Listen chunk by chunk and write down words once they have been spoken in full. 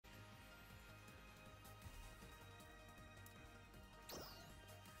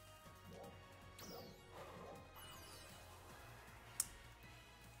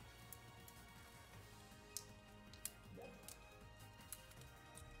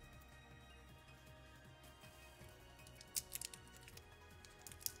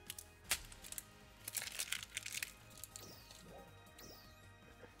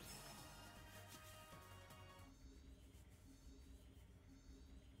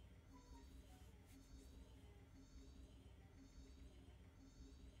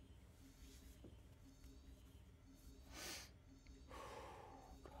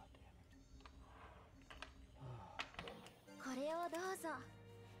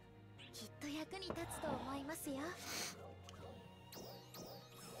役に立つと思いますよ。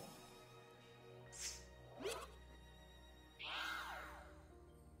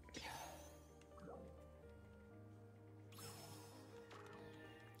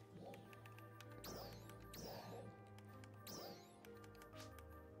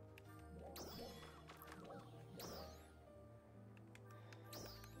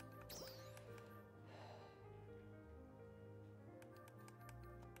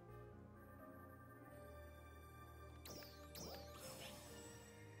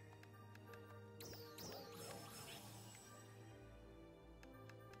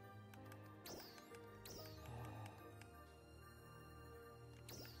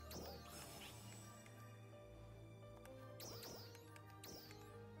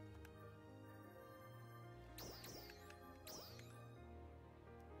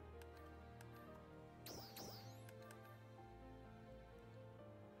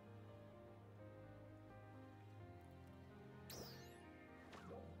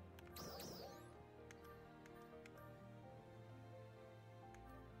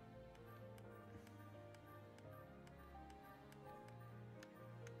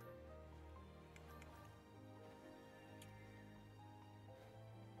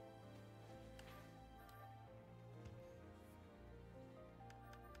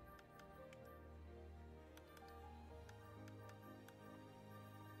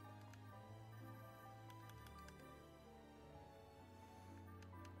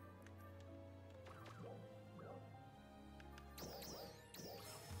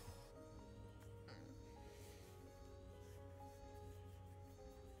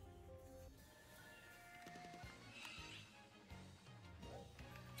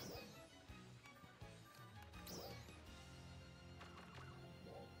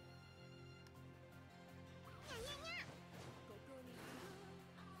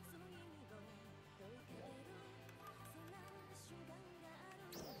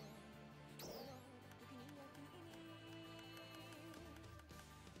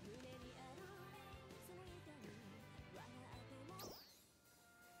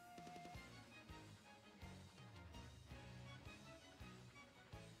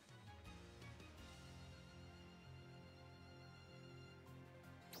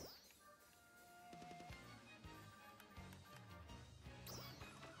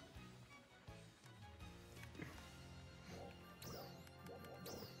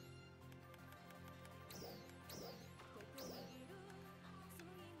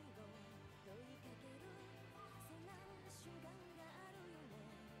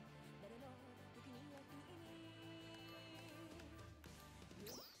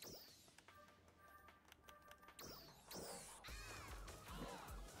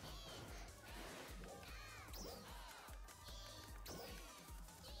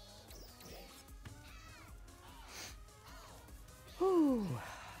Whew.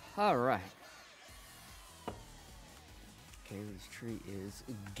 All right. Kaylee's tree is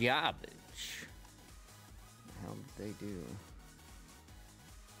garbage. What the hell did they do?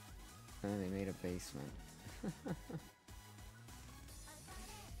 Oh, they made a basement.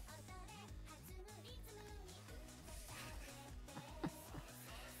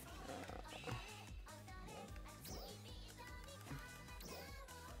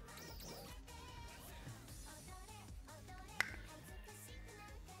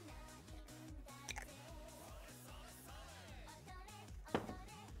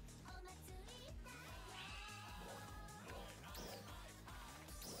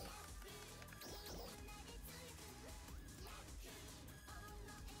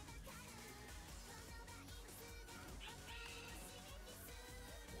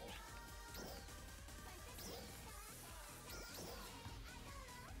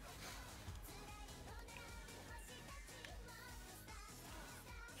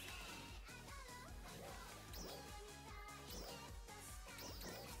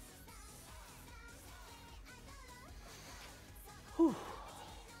 Whew.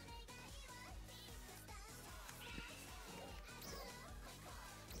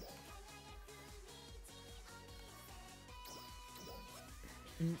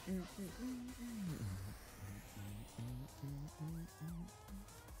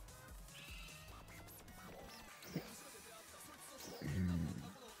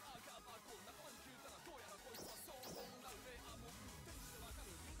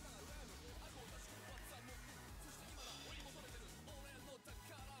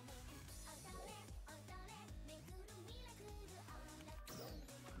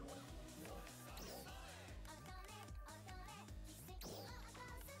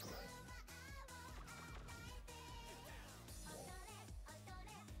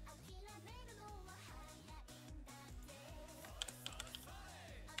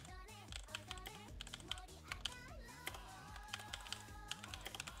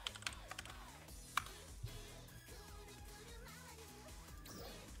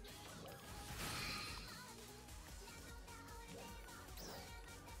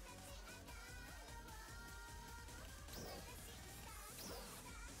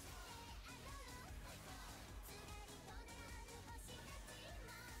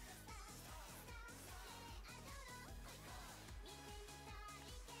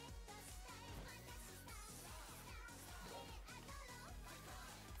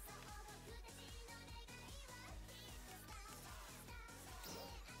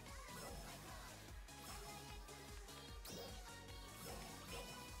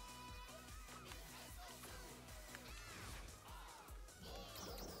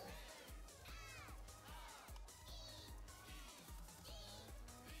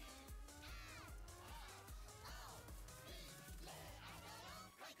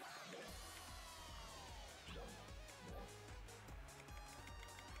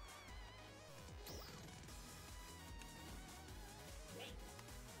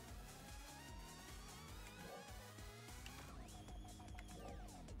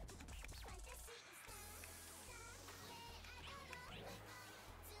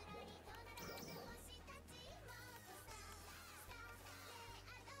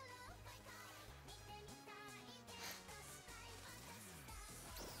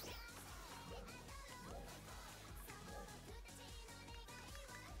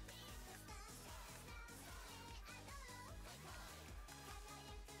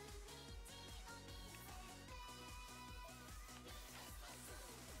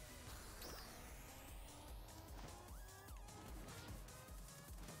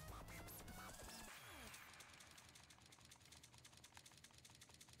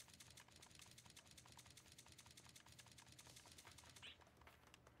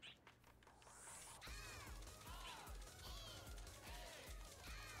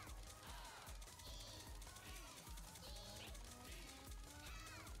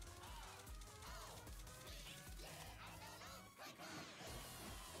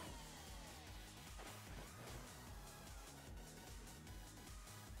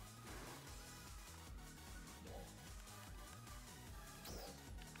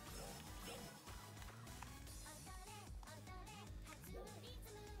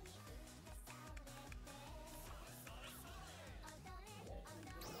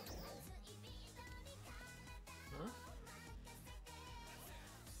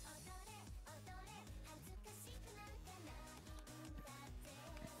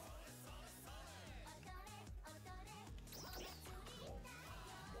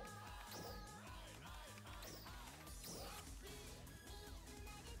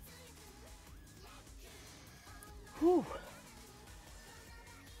 Whew.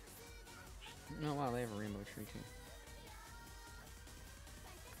 Oh wow, they have a rainbow tree too.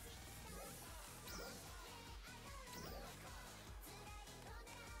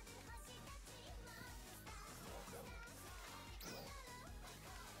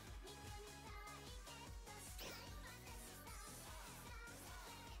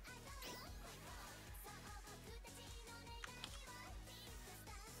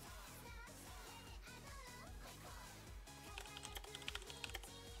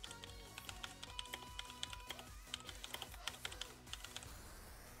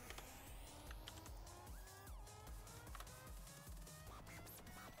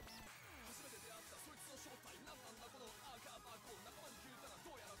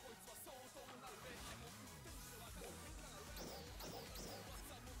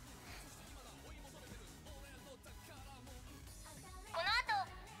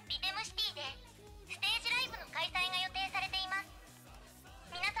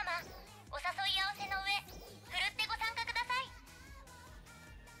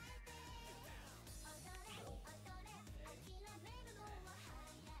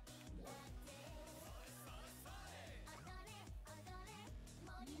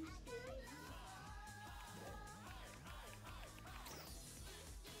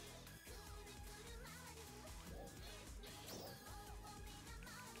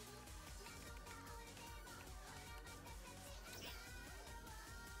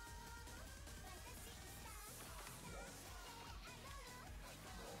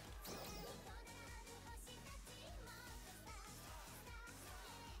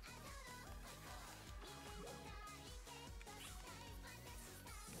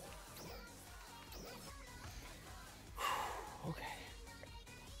 Okay.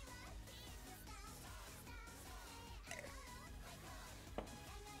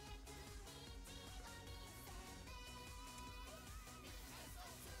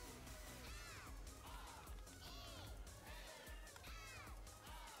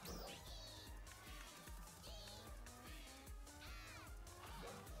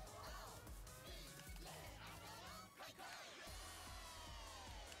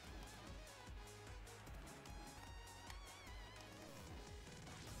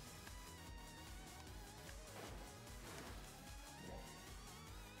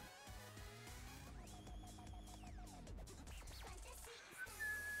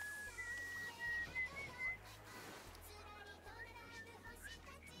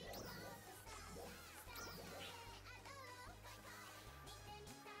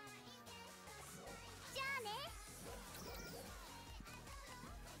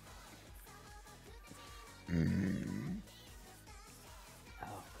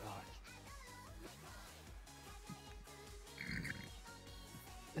 Oh god.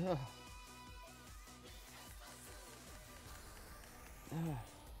 Ugh. Ugh.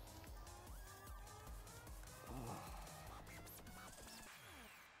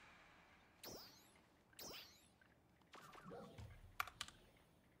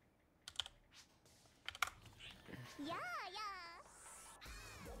 Yeah, yeah.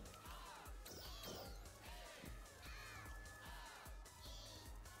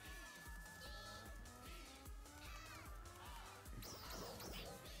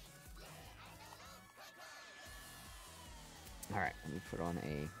 Alright, let me put on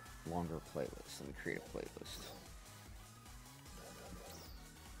a longer playlist. Let me create a playlist.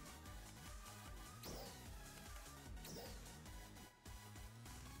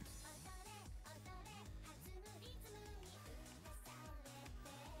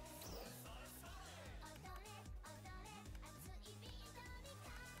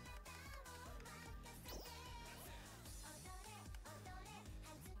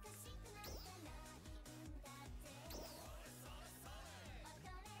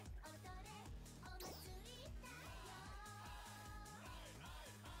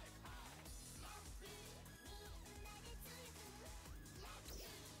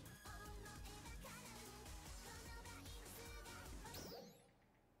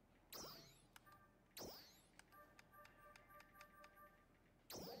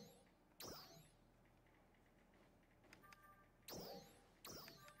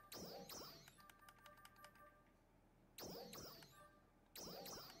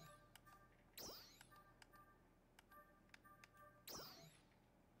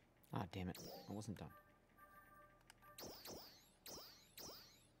 Ah, damn it. I wasn't done.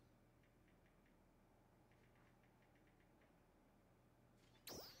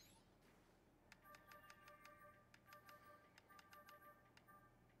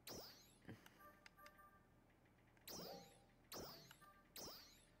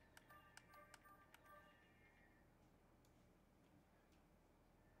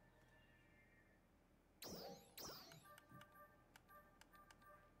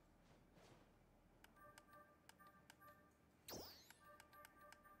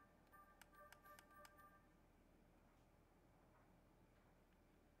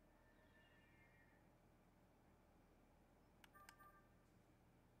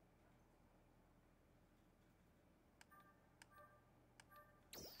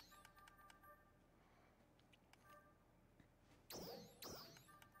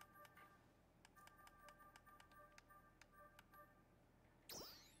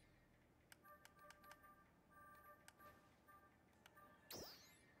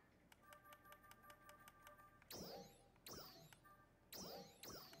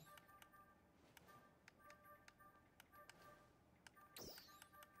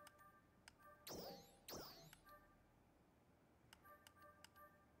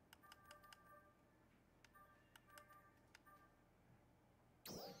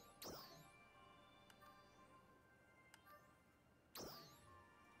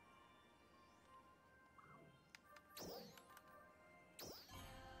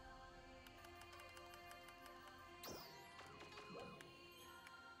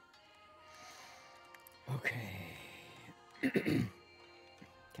 Can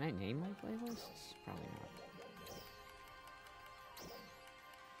I name my playlists? Probably not.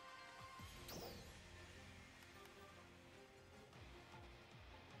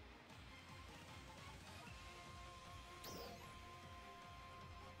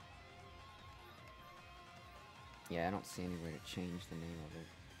 Yeah, I don't see any way to change the name of it.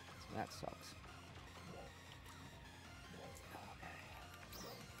 So that sucks.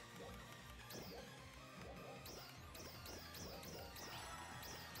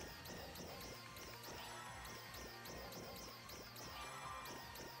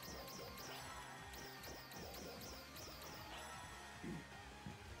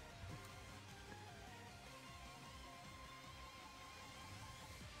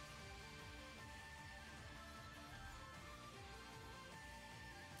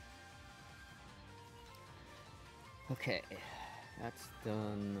 Okay, that's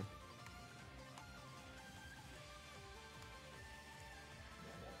done.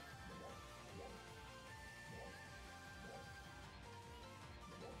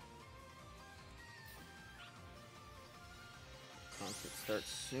 Concert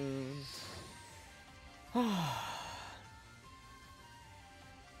starts soon. God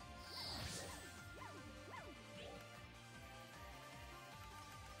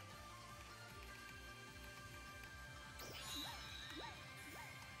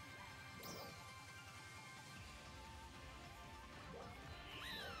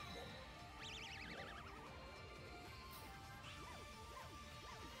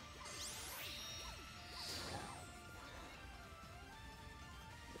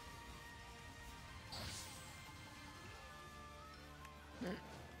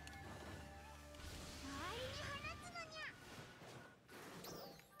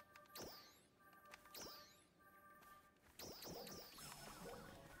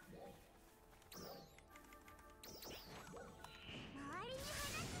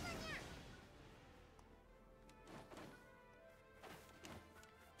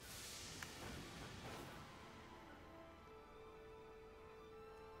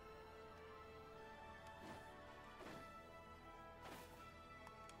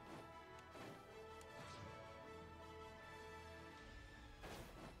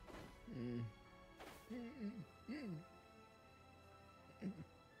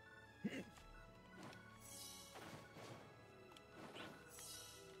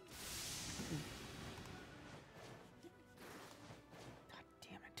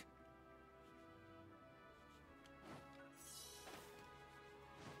damn it.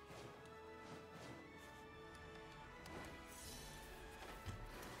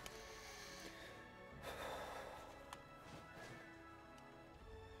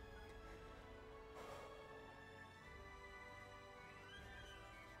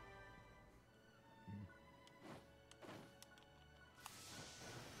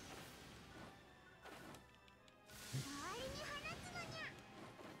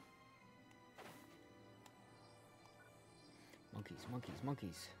 Monkeys, monkeys,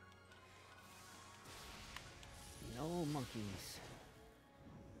 monkeys. No monkeys.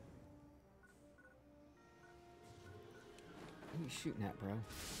 Who are you shooting at, bro?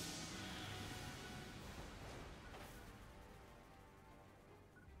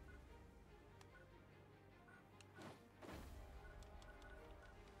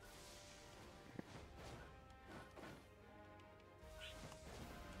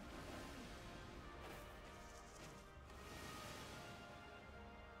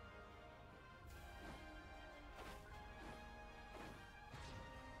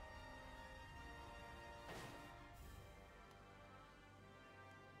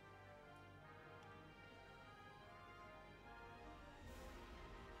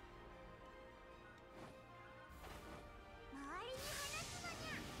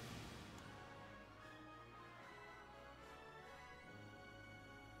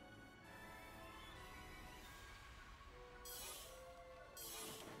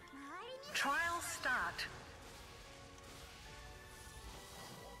 Trial start.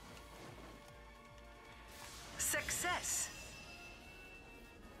 Success.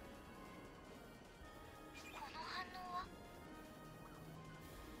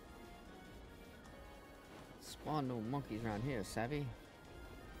 Spawn no monkeys around here, savvy?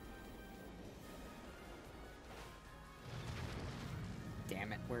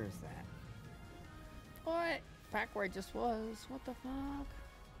 Damn it, where is that? What? Back where I just was. What the fuck?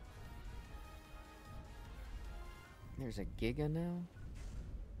 There's a Giga now?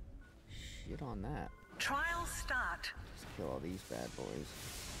 Shit on that. Trial start. Just kill all these bad boys.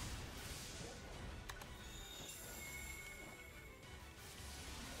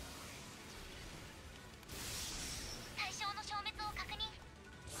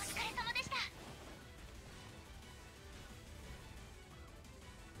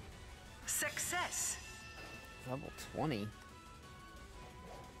 Success. Level 20.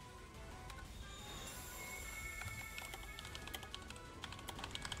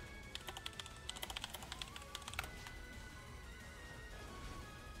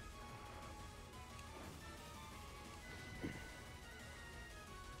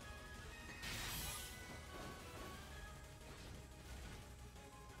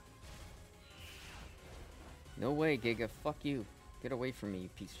 No way, Giga. Fuck you. Get away from me, you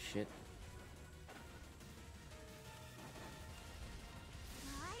piece of shit.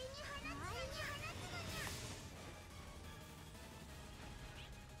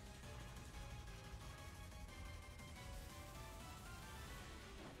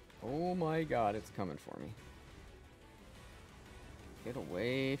 Oh my god, it's coming for me. Get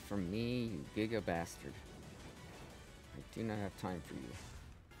away from me, you Giga bastard. I do not have time for you.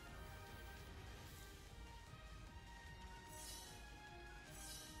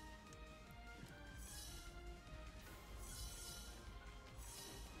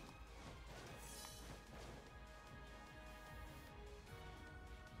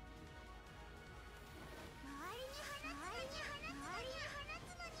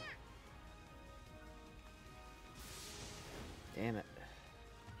 Damn it.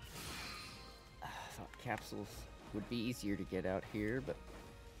 I thought capsules would be easier to get out here, but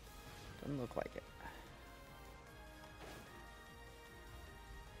doesn't look like it.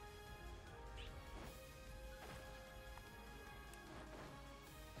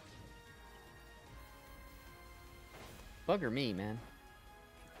 Bugger me, man.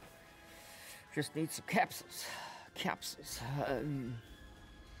 Just need some capsules. Capsules. Nah.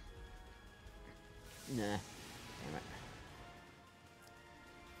 Damn it.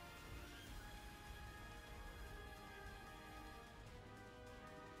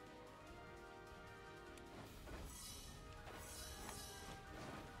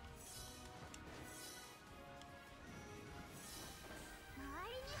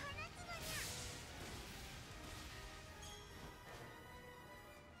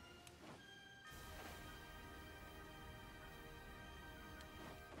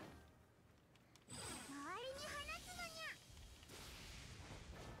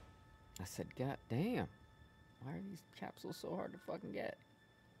 I said, God damn. Why are these capsules so hard to fucking get?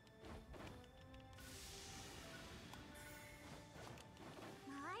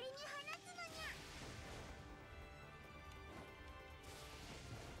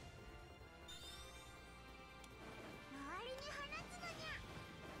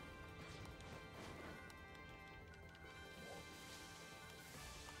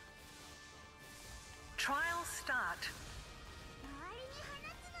 Trial start.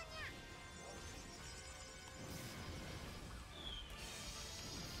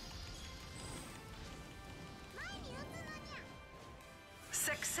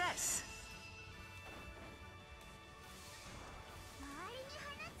 Success.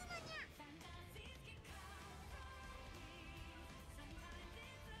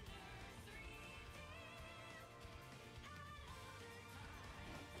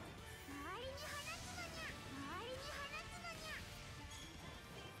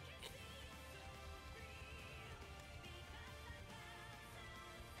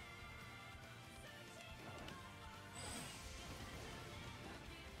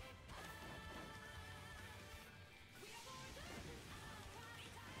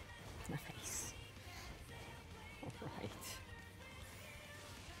 Nice. Alright.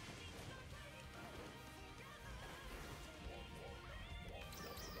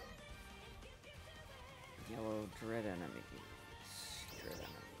 Yellow dread enemies. Dread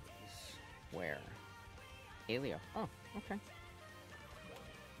enemies. Where? Alio. Oh, okay.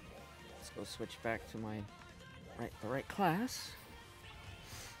 Let's go switch back to my the right class.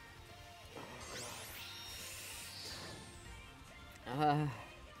 Oh.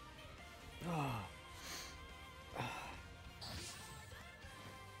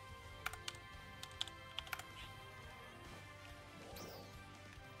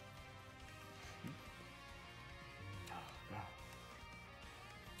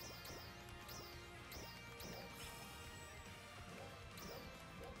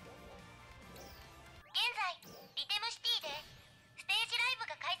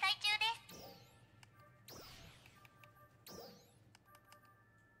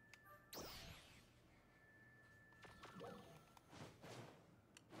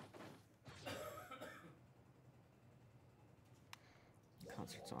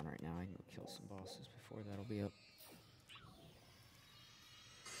 Concert's on right now. I can go kill some bosses before that'll be up.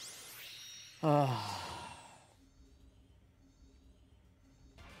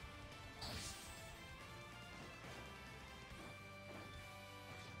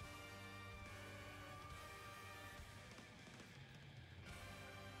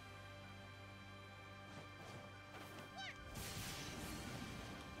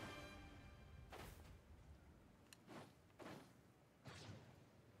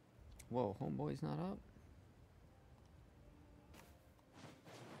 Whoa, homeboy's not up?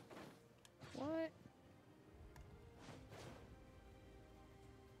 What?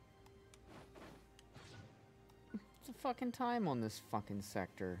 What's the fucking time on this fucking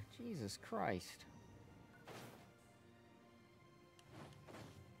sector? Jesus Christ.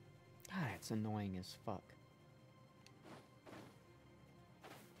 God, it's annoying as fuck.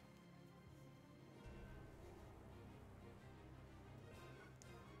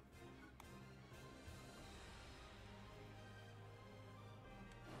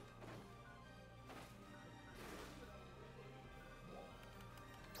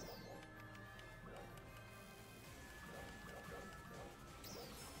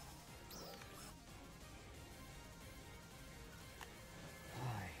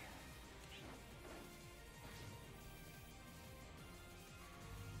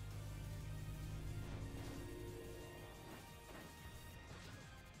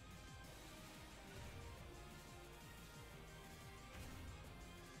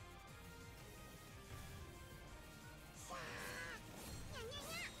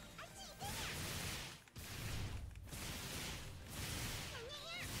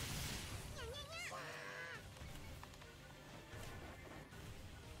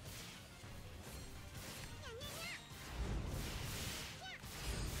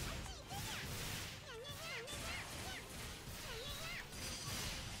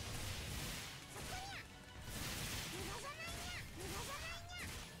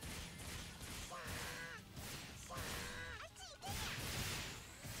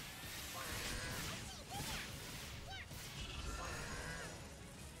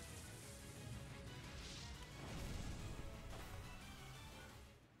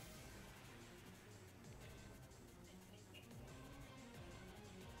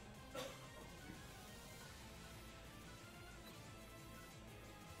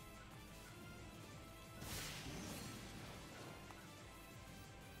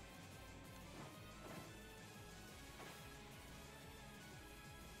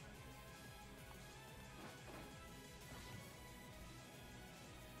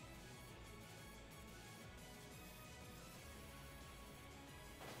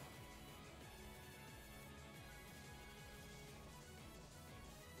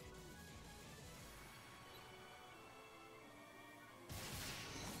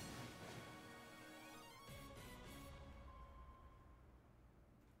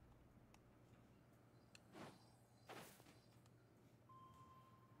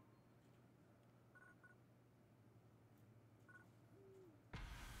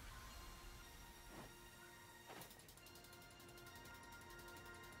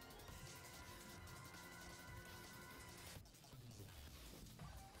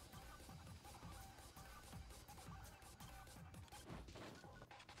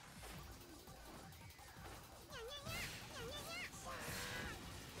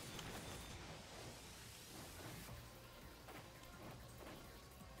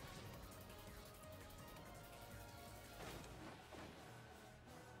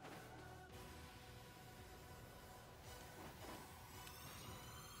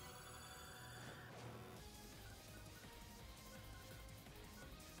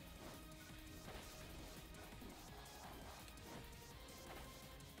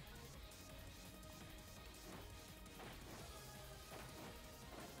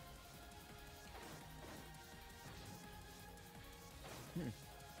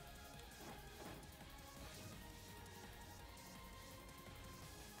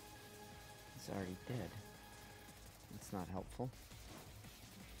 He's already dead. That's not helpful.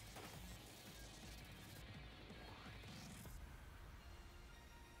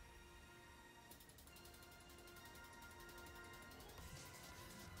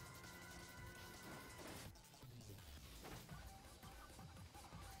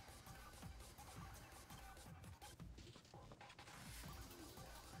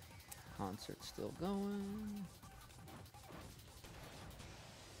 Concert's still going.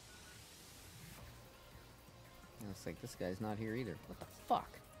 Looks like this guy's not here either. What the fuck?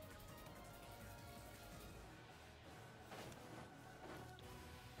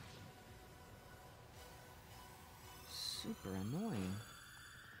 Super annoying.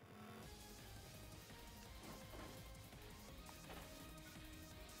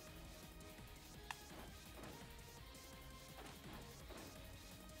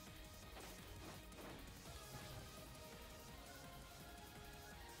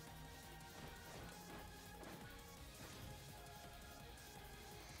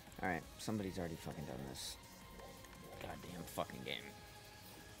 Alright, somebody's already fucking done this goddamn fucking game.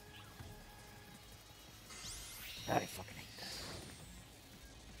 God, I fucking hate this.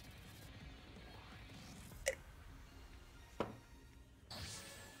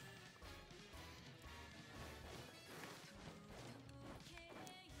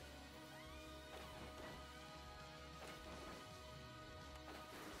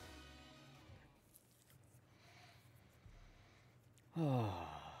 Oh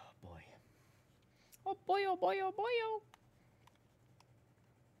boy. Oh boy, oh boy, oh boy, oh.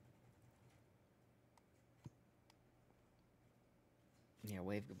 Yeah,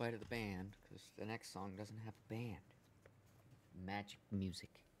 wave goodbye to the band, because the next song doesn't have a band. Magic music.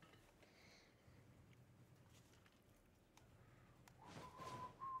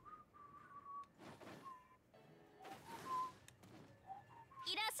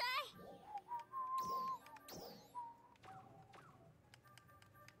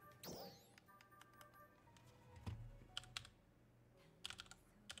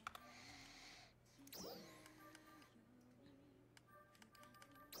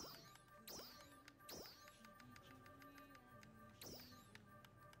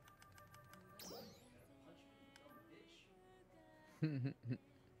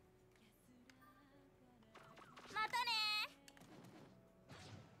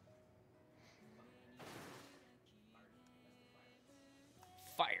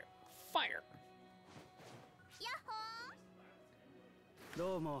 Fire! Fire!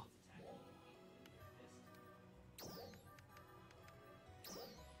 どうも。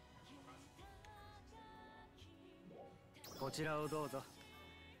こちらをどうぞ。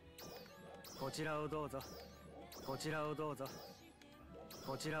こちらをどうぞ。こちらをどうぞ。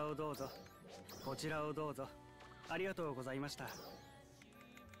こちらをどうぞ。こちらをどうぞ。ありがとうございました。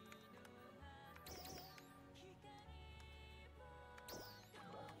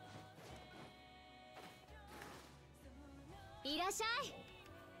いらっしゃい。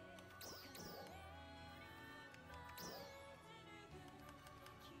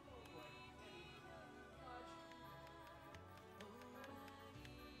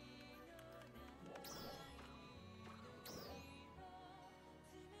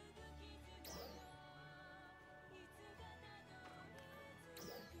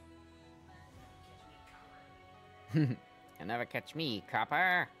You'll never catch me,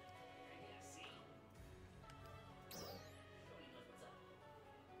 copper.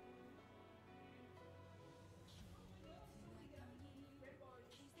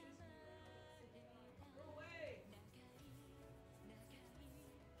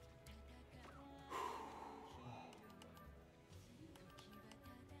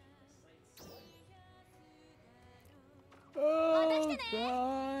 Oh,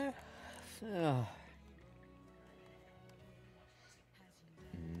 God. Ugh.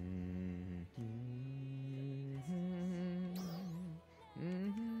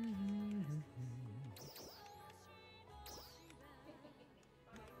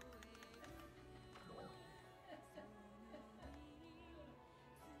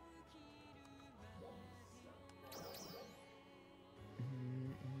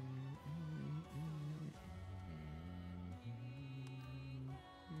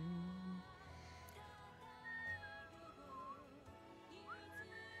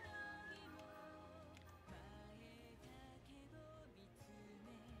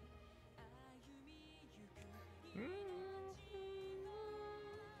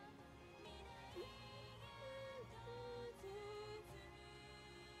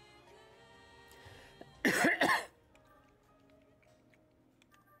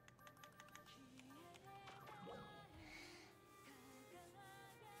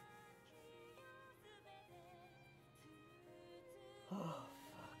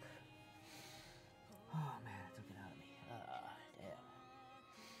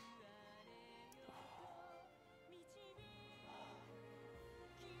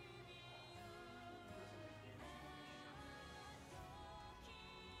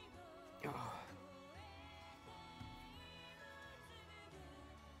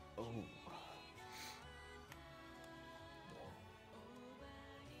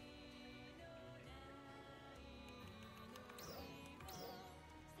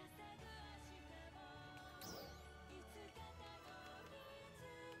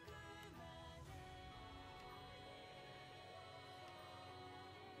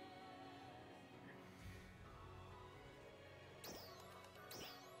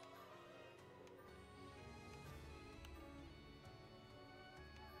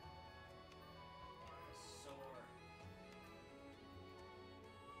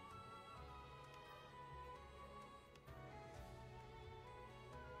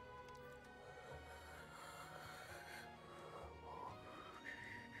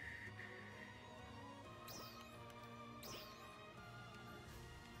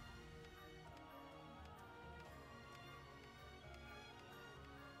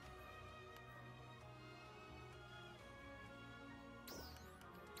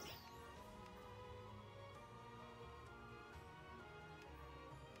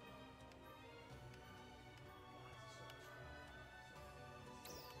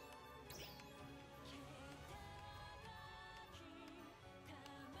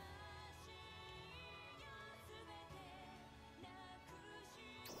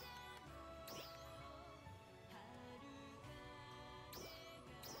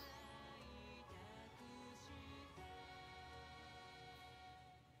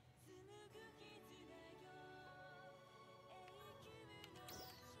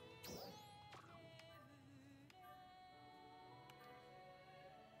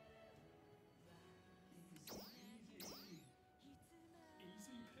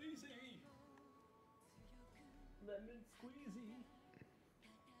 lemon squeezy.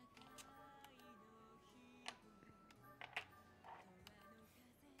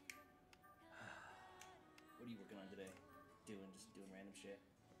 What are you working on today? Just doing random shit.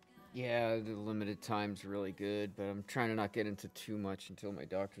 Yeah, the limited time's really good, but I'm trying to not get into too much until my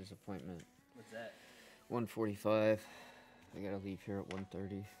doctor's appointment. What's that? 1:45. I gotta leave here at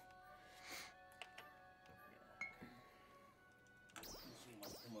 1:30. Shane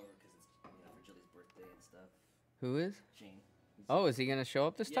wants to come over because it's for Jilly's birthday and stuff. Who is? Shane. Oh, is he gonna show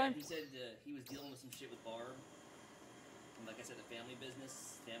up this time? Yeah, he said he was dealing with some shit with Barb. And like I said, the family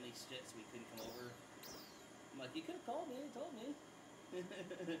business, family shit, so he couldn't come over. I'm like, you could have called me and told me.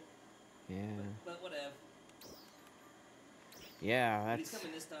 Yeah. But whatever. Yeah, But that's. he's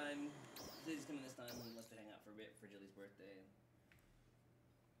coming this time. He said he's coming this time. He wants to hang out for a bit for Jilly's birthday.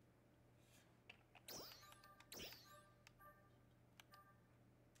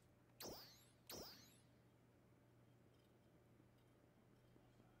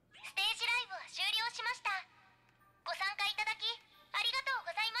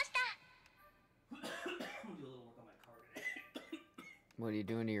 I'm gonna do a little work on my car today. What are you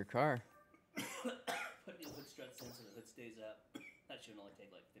doing to your car? Put the hood struts in so the hood stays up. That should only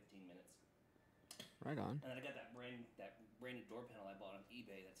take like 15 minutes. Right on. And then I got that brand new door panel I bought on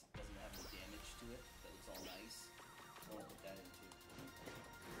eBay that doesn't have any damage to it. That looks all nice. So I'll put that in too.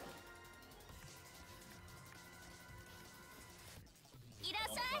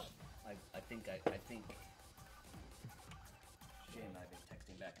 I think Jay and I have been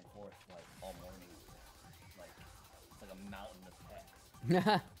texting back and forth like all morning. Like it's like a mountain of text.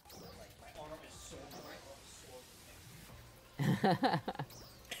 Like my arm is sore. My arm is sore.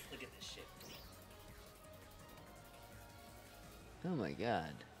 Look at this shit. Oh my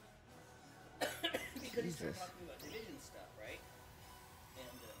god. Because he started Jesus. talking about division stuff, right?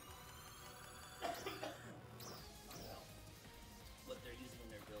 And what they're using in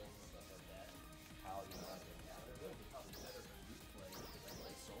their builds and stuff like that. How you know their builds are probably better than youth play because I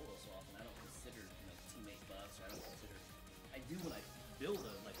play solo so often. I don't consider teammate buffs. Or I don't consider. I do when I build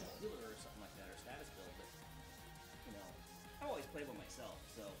a healer or something like that or status build, but I always play by myself,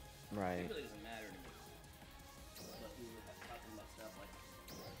 so Right. it really doesn't matter to me. But we were talking about stuff like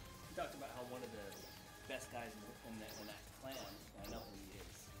we talked about how one of the best guys in that clan, I know who he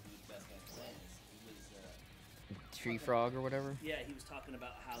is. He was the best guy in the clan. He was Tree frog or whatever? yeah, he was talking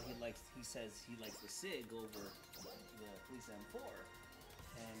about how he says he likes the SIG over the Police M4,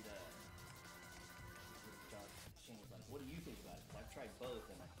 and Shane was like, "What do you think about it? 'Cause I've tried both,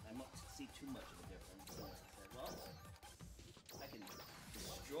 and I don't see too much of a difference." So I said, "Well, I can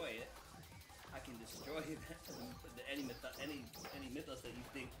destroy it. I can destroy any mythos that you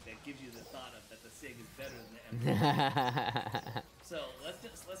think that gives you the thought of that the SIG is better than the M4." So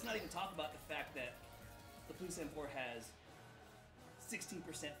let's not even talk about the fact that the Police M4 has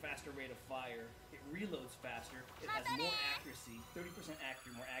 16% faster rate of fire. It reloads faster. It has more accuracy, 30%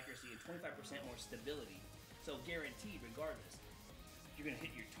 more accuracy, and 25% more stability. So guaranteed, regardless, you're gonna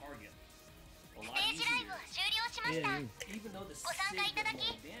hit your target a lot easier. And even though the SIG does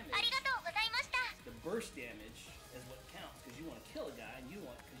more damage, the burst damage is what counts because you want to kill a guy and you don't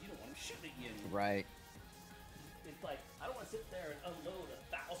want him shooting at you anymore. Right. It's like I don't want to sit there and unload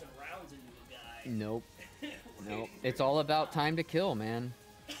 1,000 rounds into a guy. Nope. Nope. It's all about time to kill, man.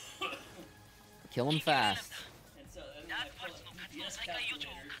 Kill him fast. And so I mean, my DPS calculator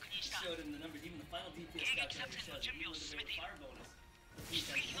showed him the numbers. Even the final DPS calculator shows even with the rate of fire bonus,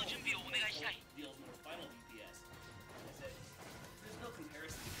 deals more final DPS. I said, there's no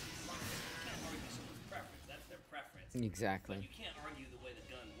comparison. You can't argue someone's preference. That's their preference. Exactly. But you can't argue the way the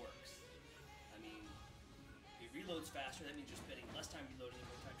gun works. I mean, it reloads faster. That means you're spending less time reloading and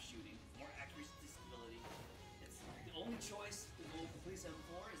more time shooting. More accuracy, stability. It's the only choice to go with the Police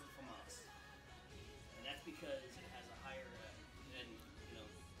M4 is the FAMAS. And that's because it has a higher,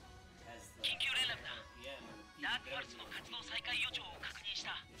 has the RPM and the PV better than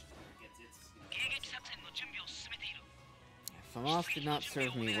the FAMAS did not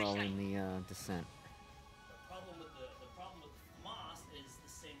serve me well in the descent. The problem with FAMAS is the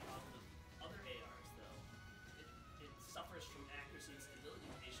same problem with other ARs, though. It suffers from accuracy and stability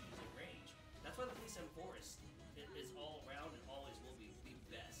issues at range. That's why the Police M4 is all around and always will be the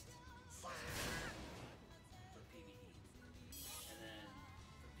best for PvE. And then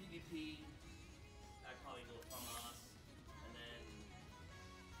for PvP, I'd probably go with FAMAS. And then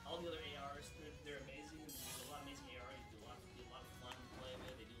all the other ARs, they're amazing. There's a lot of amazing ARs. You do a lot of fun to play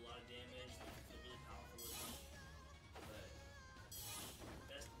with. They do a lot of damage. They feel really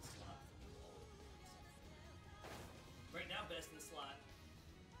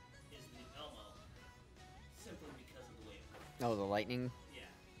lightning. Yeah.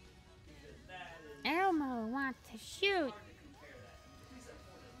 Because that is Elmo wants to shoot. hard to compare that. I mean, Police have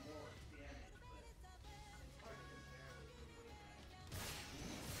 4 does more damage, but it's hard to compare with the way that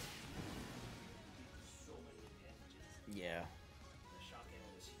so many advantages. Yeah. The shock ammo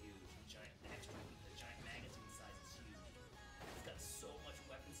is huge. The giant magazine size is huge. It's got so much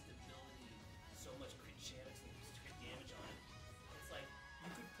weapon stability, so much crit chance and crit damage on it. It's like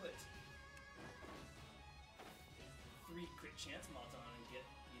you could put 3 crit chance mods on and get,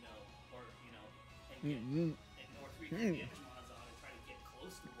 and or 3 crit damage mods on and try to get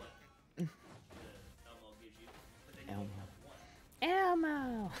close to what the Elmo gives you, but then you only have 1.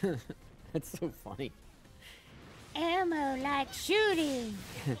 Elmo. That's so funny. Elmo likes shooting.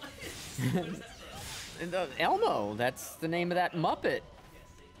 Elmo, that's the name of that Muppet.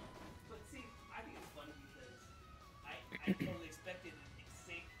 But see, I think it's funny because I totally expected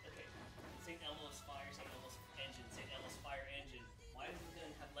St. Elmo's Fire, St. Elmo's Engine, St. Elmo's Fire Engine. Why is it going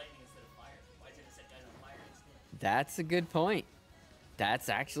to have lightning instead of fire? Why is it going to set guys on fire instead? That's a good point. That's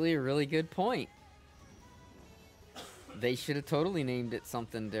actually a really good point. They should have totally named it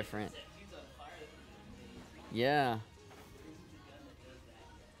something different. Set dudes on fire, that would be amazing. Yeah. There isn't a gun that does that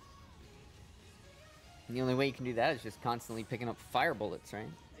yet. And the only way you can do that is just constantly picking up fire bullets, right?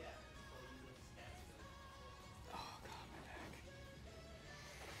 Yeah. Or using stats. Oh god, my back.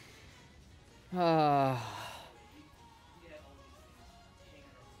 You have all these things hanging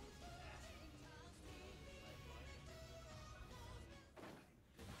around with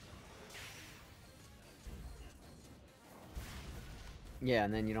some Yeah,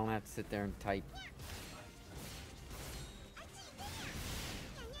 and then you don't have to sit there and type.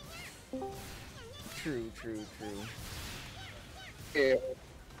 True. Yeah.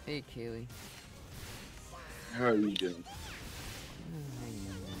 Hey, Kaylee. How are you doing?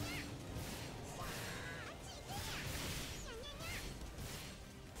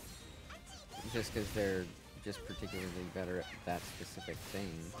 Just because they're just particularly better at that specific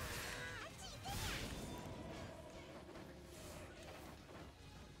thing.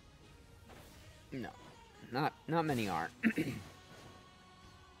 No, not many are.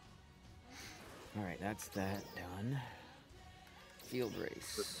 All right, that's that done. Field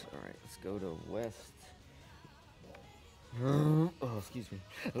race. All right, let's go to west. Oh, excuse me.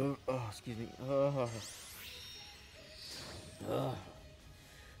 Oh, excuse me. How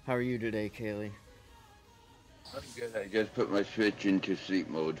are you today, Kaylee? I'm good. I just put my Switch into sleep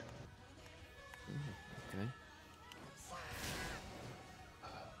mode. Okay.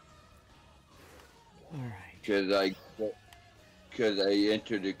 All right. Because I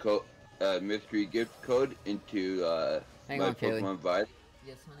entered the mystery gift code into Hang my on, Kaylee. Pokemon Vibe.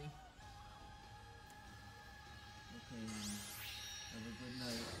 Yes, honey. Okay, have a good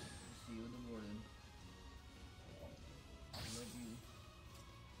night. I'll see you in the morning. I love you.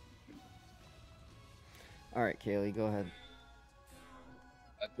 All right, Kaylee, go ahead.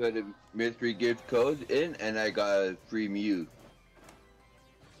 I put a mystery gift code in, and I got a free Mew.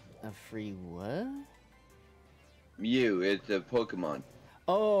 A free what? Mew, it's a Pokemon.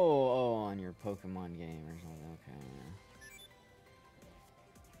 Oh, on your Pokemon game or something. Okay.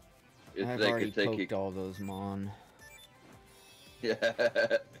 It's I've like already a psychic. poked all those Mon. Yeah.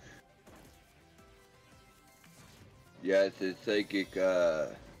 Yeah, it's a psychic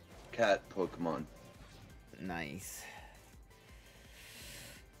cat Pokemon. Nice.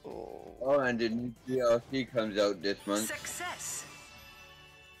 Oh. Oh, and the new DLC comes out this month. Success.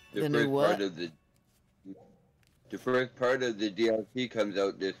 The new what? The first part of the DLC comes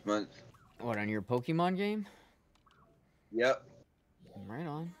out this month. What, on your Pokemon game? Yep. Right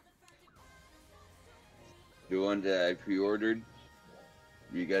on. The one that I pre-ordered.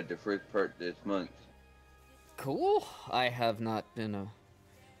 You got the first part this month. Cool. I have not been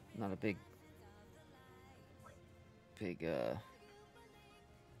not a big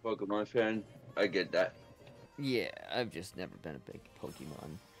Pokemon fan. I get that. yeah, I've just never been a big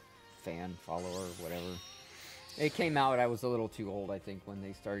Pokemon fan, follower, whatever. It came out, I was a little too old, I think, when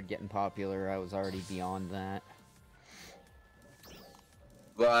they started getting popular. I was already beyond that.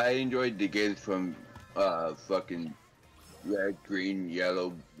 But I enjoyed the games from fucking red, green,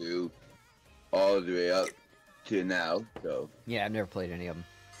 yellow, blue, all the way up to now. So Yeah, I've never played any of them.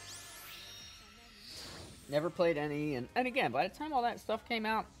 Never played any, and again, by the time all that stuff came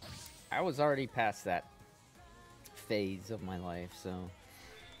out, I was already past that phase of my life, so...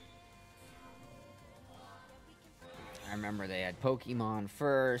 I remember they had Pokemon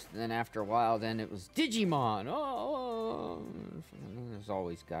first, and then after a while, then it was Digimon. Oh, and there's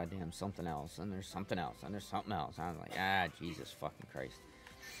always goddamn something else, and there's something else, and there's something else. I was like, Jesus fucking Christ.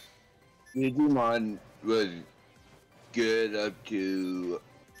 Digimon was good up to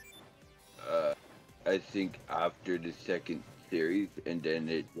I think after the second series, and then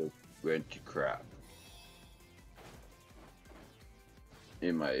it just went to crap.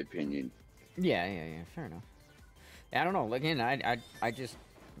 In my opinion. Yeah, fair enough. I don't know. Again, I just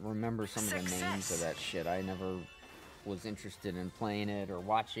remember some of the names of that shit. I never was interested in playing it or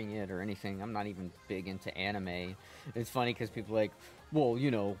watching it or anything. I'm not even big into anime. It's funny because people are like, well,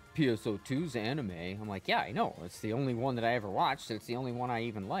 you know, PSO2's anime. I'm like, yeah, I know. It's the only one that I ever watched. It's the only one I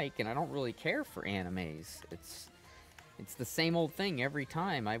even like, and I don't really care for animes. It's the same old thing every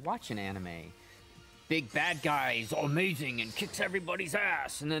time I watch an anime. Big bad guy is amazing and kicks everybody's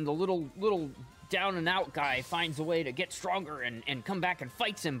ass, and then the little down and out guy finds a way to get stronger and come back and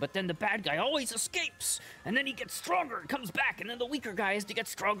fights him, but then the bad guy always escapes, and then he gets stronger and comes back, and then the weaker guy has to get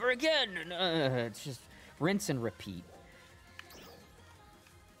stronger again, and it's just rinse and repeat.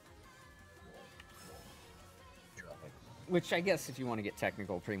 Which I guess, if you want to get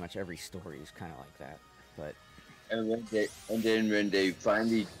technical, pretty much every story is kind of like that. But And then when they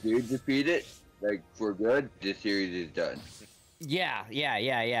finally do defeat it, like for good, the series is done. yeah,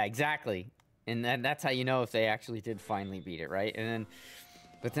 exactly. And then that's how you know if they actually did finally beat it, right?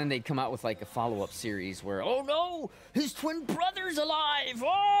 But then they'd come out with like a follow-up series where, oh no, his twin brother's alive.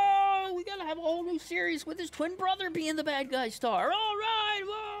 Oh, we gotta have a whole new series with his twin brother being the bad guy star. All right,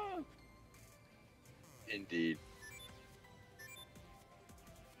 whoa. Indeed.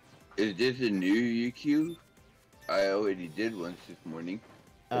 Is this a new UQ? I already did once this morning.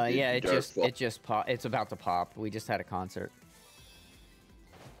 Yeah, it just pop. It's about to pop. We just had a concert.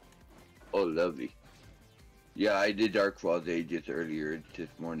 Oh, lovely. Yeah, I did Dark Falls Ages earlier this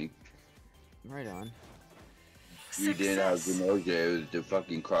morning. Right on. You didn't have the nausea, it was the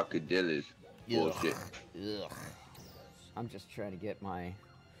fucking crocodile bullshit. Ugh. I'm just trying to get my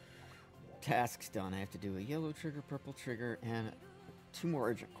tasks done. I have to do a yellow trigger, purple trigger, and 2 more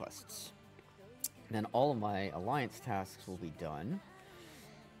urgent quests. Then all of my alliance tasks will be done.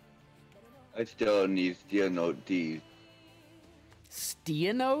 I still need Steel Note D.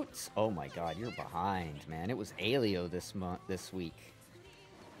 Steanotes? Oh my god, you're behind, man. It was Alio this week.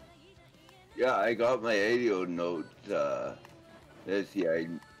 Yeah, I got my Alio notes. Let's see, I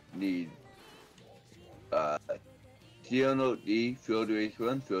need Steel Note D, Field Race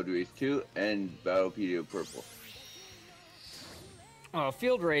 1, Field Race 2, and Battlepedia Purple.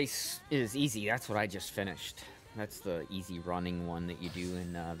 Field Race is easy. That's what I just finished. That's the easy running one that you do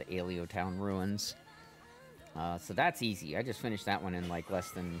in the Alio Town Ruins. So that's easy. I just finished that one in like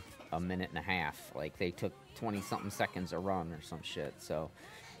less than a minute and a half. Like they took 20-something seconds a run or some shit. So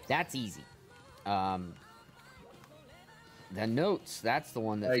that's easy. The notes, that's the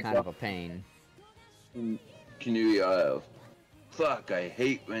one that's kind of a pain. Canoe Isle. Fuck, I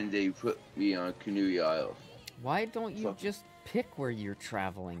hate when they put me on Canoe Isle. Why don't you just pick where you're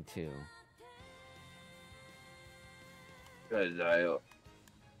traveling to? Because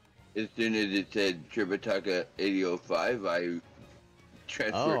as soon as it said Tributaka 8005, I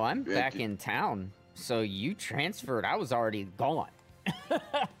transferred. Oh, I'm back in town. So you transferred. I was already gone.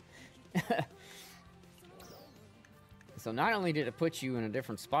 So not only did it put you in a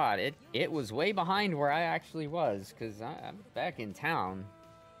different spot, it was way behind where I actually was, because I'm back in town.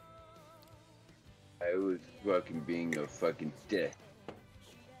 I was fucking being a fucking dick.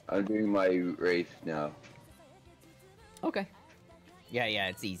 I'm doing my race now. Okay. Yeah,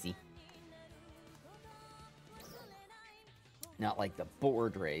 it's easy. Not like the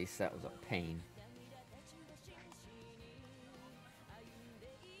board race, that was a pain.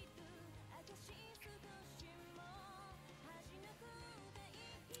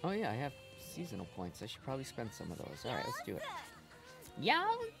 Oh yeah, I have seasonal points. I should probably spend some of those. Alright, let's do it.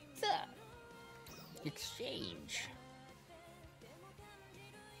 Yowza! Exchange.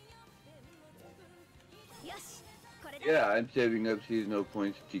 Yeah, I'm saving up seasonal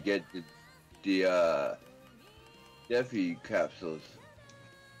points to get the Defi capsules.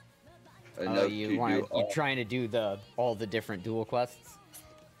 Oh, you're trying to do all the different dual quests?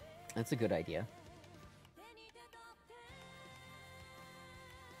 That's a good idea.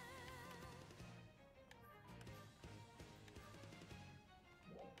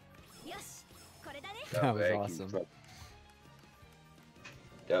 That was awesome.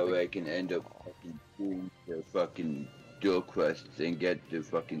 That way I can end up fucking doing the fucking dual quests and get the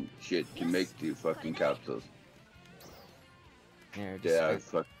fucking shit to make the fucking capsules. There, just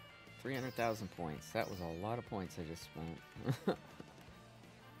spent 300,000 points. That was a lot of points I just spent.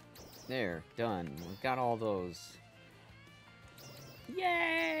 There, done. We've got all those.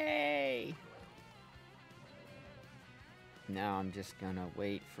 Yay! Now I'm just gonna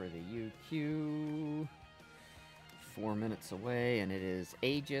wait for the UQ 4 minutes away, and it is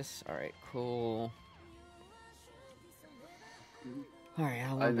Aegis. All right, cool. All right,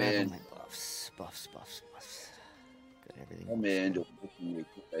 I'll I'm grab all in. my buffs. Buffs. Good, everything. I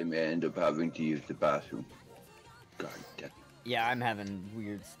may end up having to use the bathroom. God damn. Yeah, I'm having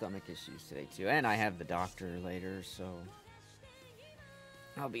weird stomach issues today too, and I have the doctor later, so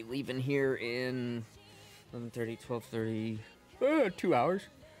I'll be leaving here in 11:30, 12:30, 2 hours.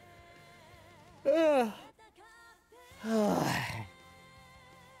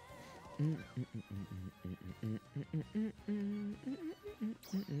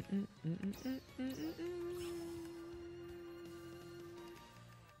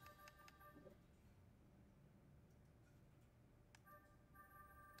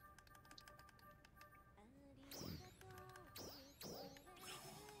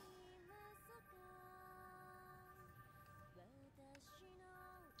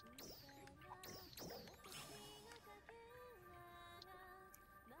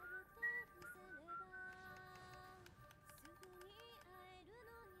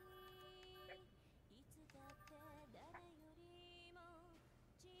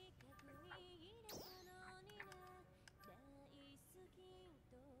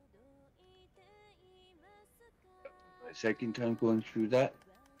 My second time going through that.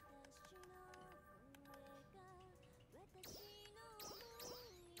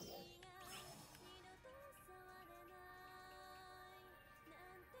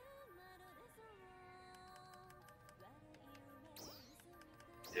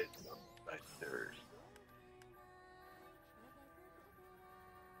 My third.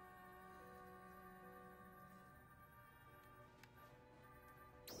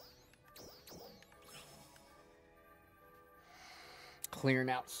 Clearing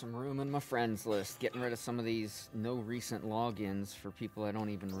out some room in my friends list, getting rid of some of these no recent logins for people I don't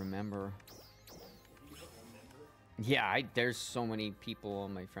even remember. Yeah, there's so many people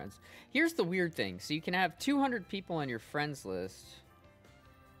on my friends. Here's the weird thing. So you can have 200 people on your friends list.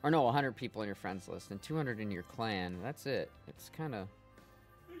 Or no, 100 people on your friends list and 200 in your clan. That's it. It's kind of...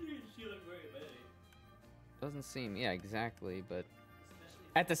 Doesn't seem... Yeah, exactly, but...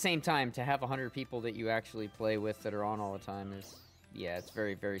 At the same time, to have 100 people that you actually play with that are on all the time is... Yeah, it's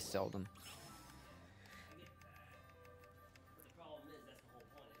very, very seldom.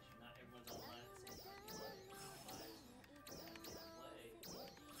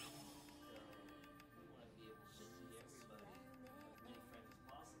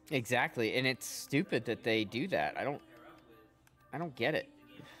 Exactly, and it's stupid that they do that. I don't get it.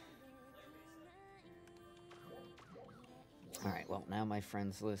 All right, well, now my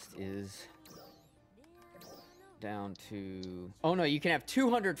friends list is down to... Oh no, you can have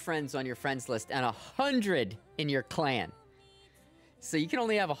 200 friends on your friends list and 100 in your clan. So you can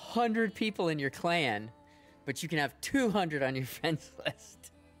only have 100 people in your clan, but you can have 200 on your friends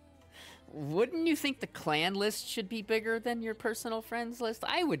list. Wouldn't you think the clan list should be bigger than your personal friends list?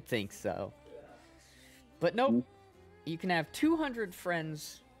 I would think so. But nope. You can have 200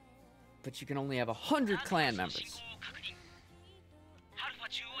 friends, but you can only have 100 clan members.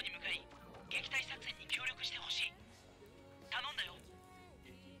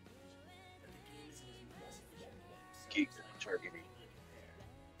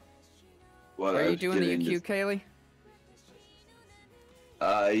 Well, Are you doing the UQ, Kaylee?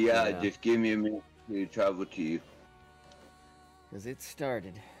 Yeah, just give me a minute to travel to you. Because it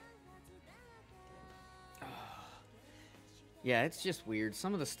started. Yeah, it's just weird.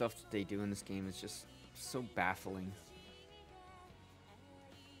 Some of the stuff that they do in this game is just so baffling.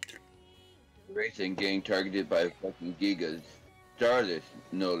 Racing getting targeted by fucking gigas. Stardust,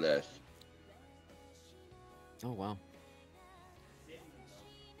 no less. Oh, wow.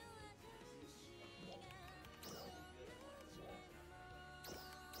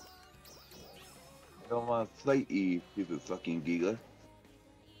 I don't want to fight you, stupid fucking giga.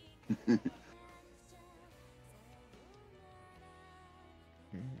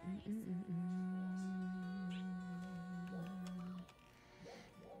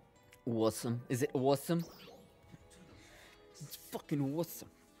 Awesome. Is it awesome? It's fucking awesome.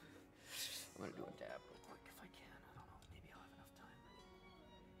 I'm gonna do a dab real quick if I can. I don't know. Maybe I'll have enough time.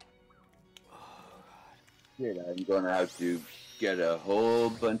 Oh, God. Shit, I'm gonna have to get a whole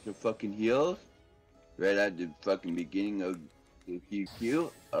bunch of fucking heals right at the fucking beginning of the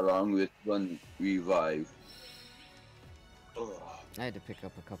QQ, along with one revive. Ugh. I had to pick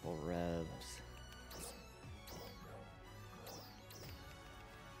up a couple revs.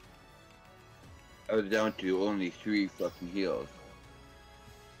 I was down to only 3 fucking heals.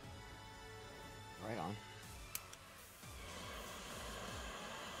 Right on.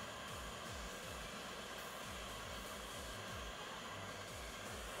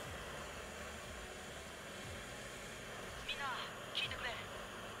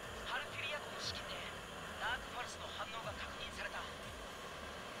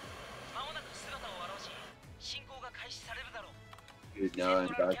 Dude, now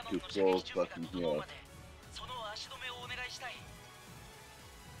I'm back to full fucking heal. その足止めをお願いしたい。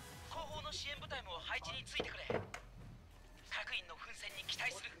後方の支援部隊も配置についてくれ。各員の奮戦に期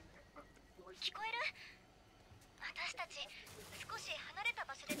待する。聞こえる？私たち少し離れた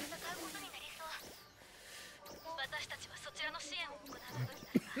場所で戦うことになりそう。私たちはそちらの支援を行うこと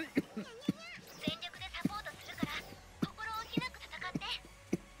になるわ。全力でサポートするから心置きなく戦って。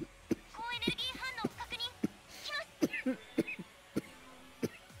高エネルギー反応確認。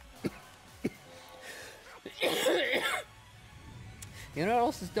きます。You know what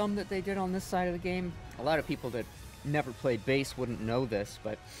else is dumb that they did on this side of the game? A lot of people that never played base wouldn't know this,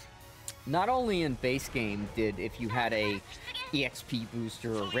 but not only in base game did, if you had a EXP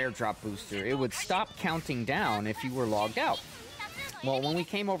booster or rare drop booster, it would stop counting down if you were logged out. Well, when we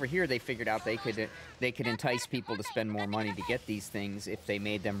came over here, they figured out they could entice people to spend more money to get these things if they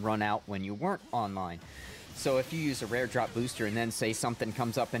made them run out when you weren't online. So if you use a rare drop booster and then say something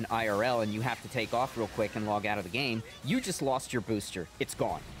comes up in IRL and you have to take off real quick and log out of the game, you just lost your booster. It's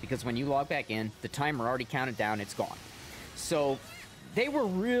gone. Because when you log back in, the timer already counted down, it's gone. So they were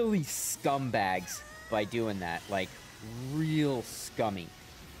really scumbags by doing that. Like, real scummy.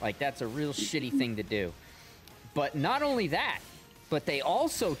 Like, that's a real shitty thing to do. But not only that, but they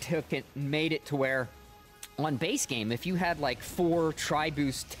also took it and made it to where on base game, if you had like 4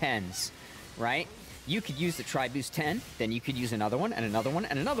 Tri-Boost 10s, right? You could use the Tri-Boost 10, then you could use another one, and another one,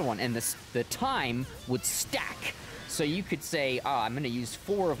 and another one, and the time would stack. So you could say, I'm going to use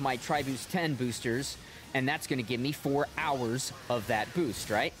 4 of my Tri-Boost 10 boosters, and that's going to give me 4 hours of that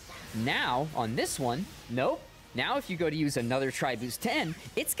boost, right? Now, on this one, nope. Now if you go to use another Tri-Boost 10,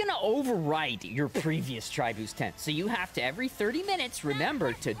 it's going to override your previous Tri-Boost 10. So you have to, every 30 minutes,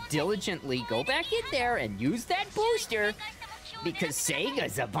 remember to diligently go back in there and use that booster, because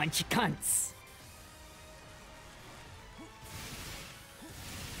Sega's a bunch of cunts.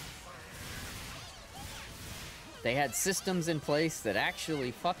 They had systems in place that actually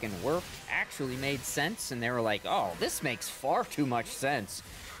fucking worked, actually made sense, and they were like, oh, this makes far too much sense.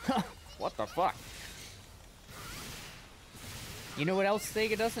 What the fuck? You know what else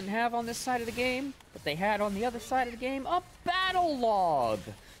Sega doesn't have on this side of the game? But they had on the other side of the game? A battle log!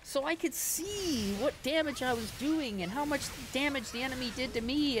 So I could see what damage I was doing and how much damage the enemy did to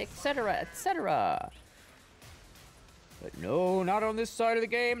me, etc., etc. But no, not on this side of the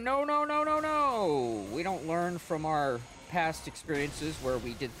game. No, no, no, no, no. We don't learn from our past experiences where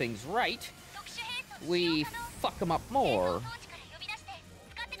we did things right. We fuck them up more.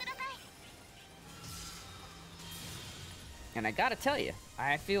 And I gotta tell you,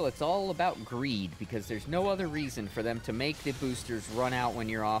 I feel it's all about greed, because there's no other reason for them to make the boosters run out when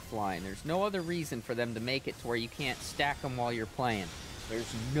you're offline. There's no other reason for them to make it to where you can't stack them while you're playing.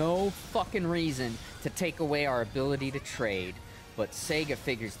 There's no fucking reason to take away our ability to trade, but Sega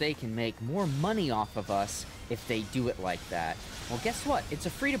figures they can make more money off of us if they do it like that. Well, guess what? It's a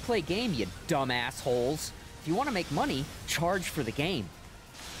free-to-play game, you dumb assholes. If you want to make money, charge for the game.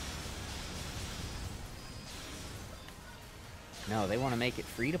 No, they want to make it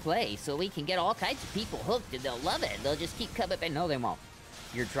free-to-play so we can get all kinds of people hooked and they'll love it. They'll just keep coming back. No, they won't.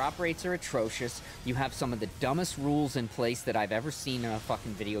 Your drop rates are atrocious. You have some of the dumbest rules in place that I've ever seen in a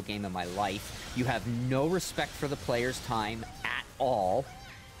fucking video game in my life. You have no respect for the player's time at all.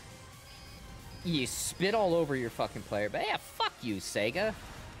 You spit all over your fucking player. But yeah, fuck you, Sega.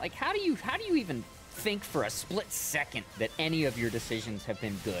 Like, how do you even think for a split second that any of your decisions have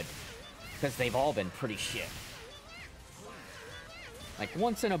been good? Because they've all been pretty shit. Like,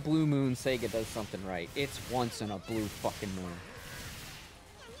 once in a blue moon, Sega does something right. It's once in a blue fucking moon.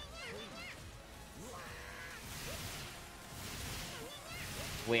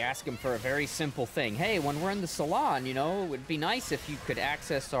 We ask them for a very simple thing. Hey, when we're in the salon, you know, it would be nice if you could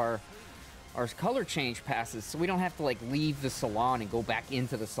access our color change passes so we don't have to, like, leave the salon and go back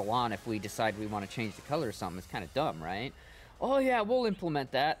into the salon if we decide we want to change the color or something. It's kind of dumb, right? Oh, yeah, we'll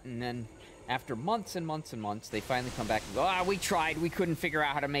implement that. And then after months and months and months, they finally come back and go, we tried. We couldn't figure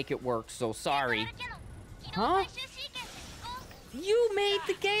out how to make it work, so sorry. Huh? You made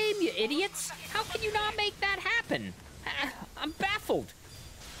the game, you idiots! How can you not make that happen? I'm baffled.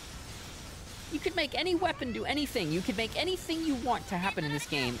 You could make any weapon do anything. You could make anything you want to happen in this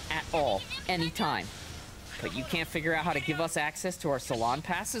game at all, anytime. But you can't figure out how to give us access to our salon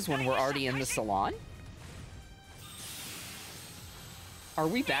passes when we're already in the salon? Are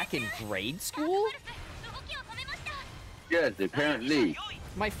we back in grade school? Yes, apparently.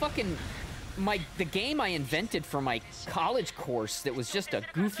 The game I invented for my college course that was just a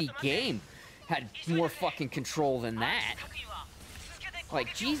goofy game had more fucking control than that.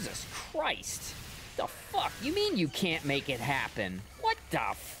 Like, Jesus Christ. The fuck? You mean you can't make it happen? What? the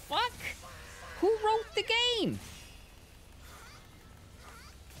fuck? Who wrote the game?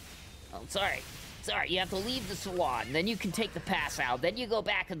 Oh, sorry. Sorry, you have to leave the salon, then you can take the pass out, then you go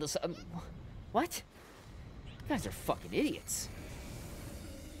back in the what? You guys are fucking idiots.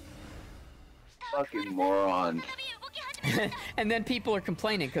 Fucking morons. And then people are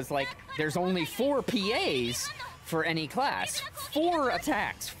complaining because, like, there's only 4 PAs for any class. 4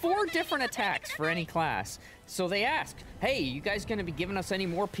 attacks. 4 different attacks for any class. So they ask, hey, you guys gonna be giving us any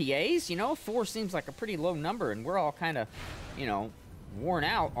more PAs? You know, 4 seems like a pretty low number, and we're all kind of, you know, worn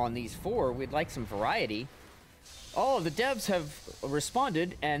out on these 4. We'd like some variety. All of the devs have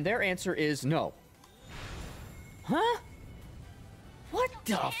responded, and their answer is no. Huh? What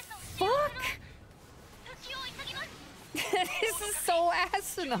the fuck? This is so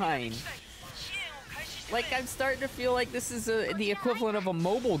asinine. Like, I'm starting to feel like this is the equivalent of a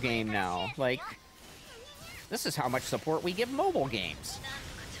mobile game now. Like, this is how much support we give mobile games.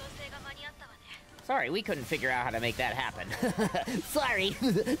 Sorry, we couldn't figure out how to make that happen. Sorry.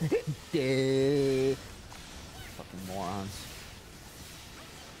 Fucking morons.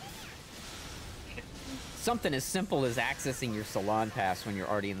 Something as simple as accessing your salon pass when you're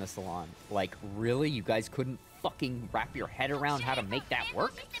already in the salon. Like, really? You guys couldn't fucking wrap your head around how to make that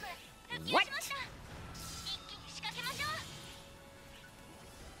work? What?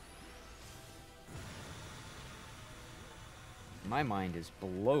 My mind is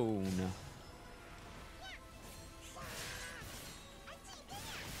blown.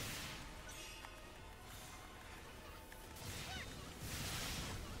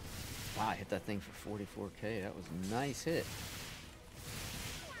 Wow, I hit that thing for 44K. That was a nice hit.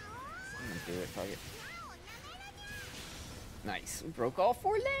 I'm gonna do it, fuck it. Nice. We broke all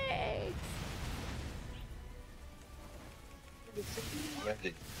 4 legs.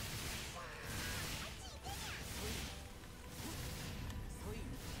 Ready.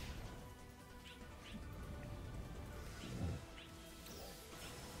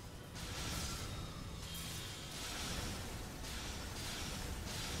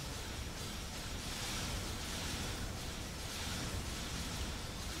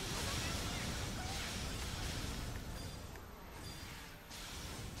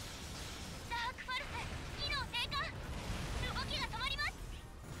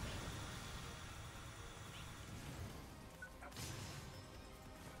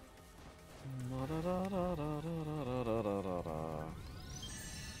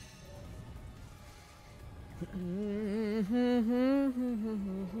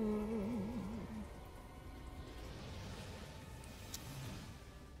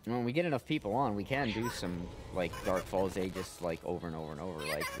 When we get enough people on, we can do some, like, Dark Falls Aegis, like, over and over and over.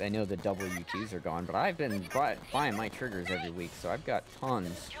 Like, I know the WQs are gone, but I've been buying my triggers every week, so I've got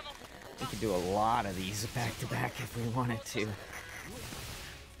tons. We could do a lot of these back-to-back if we wanted to.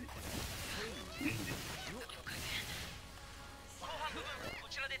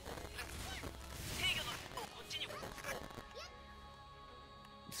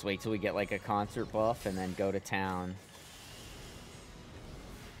 Just wait till we get, like, a concert buff and then go to town.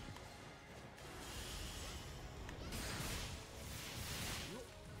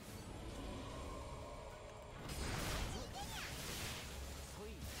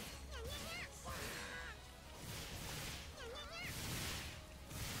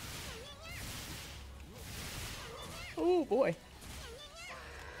 Oh boy.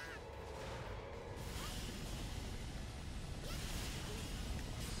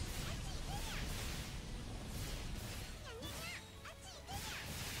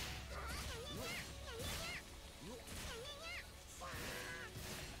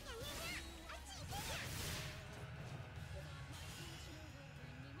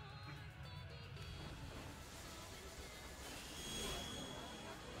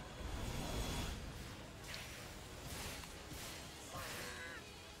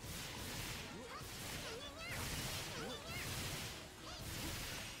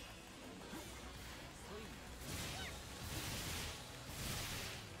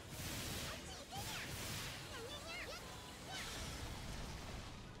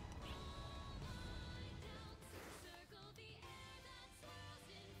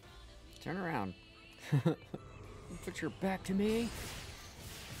 Turn around. Put your back to me.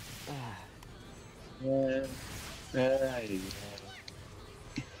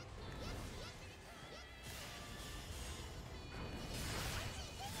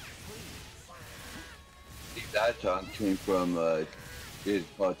 That song came from is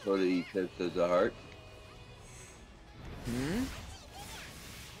called Totally Eclipse of the Heart. Hmm?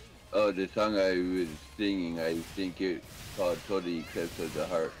 Oh, the song I was singing, I think it's called Totally Eclipse of the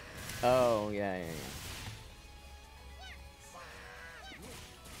Heart. Oh, yeah, yeah, yeah.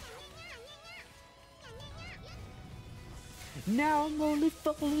 Now I'm only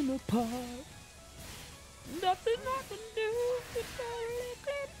falling apart. Nothing I can do to bury it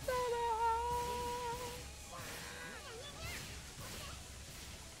into the heart.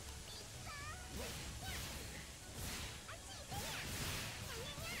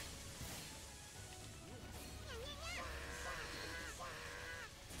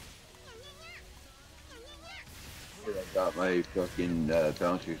 I got my fucking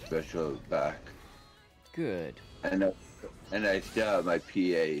bouncer special back, Good. and I still have my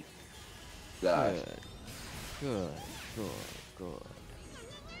PA back. Good. Good.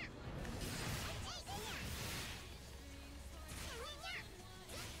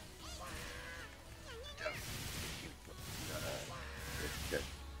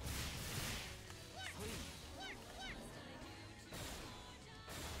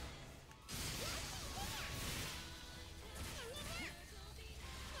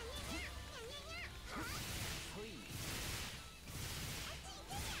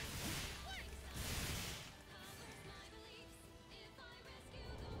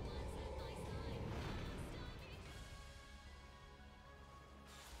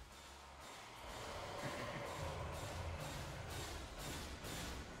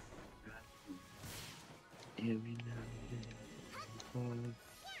 Every now and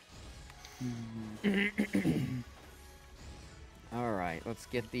then. All right, let's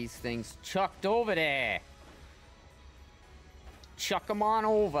get these things chucked over there. Chuck them on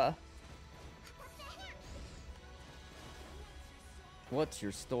over. What's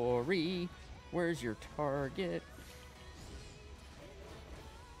your story? Where's your target?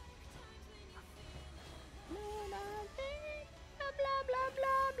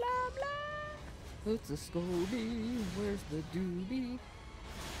 What's a Scooby? Where's the doobie?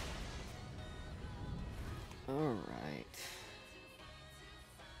 Alright.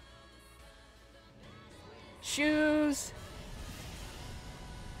 Shoes!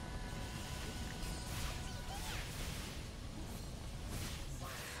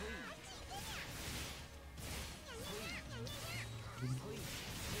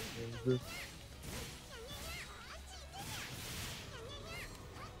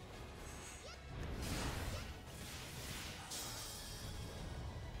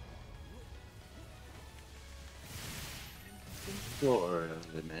 Or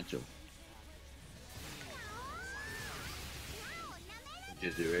the mantle.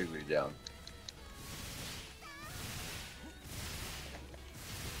 Just the regular down.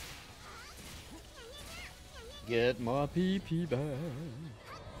 Get my PP back.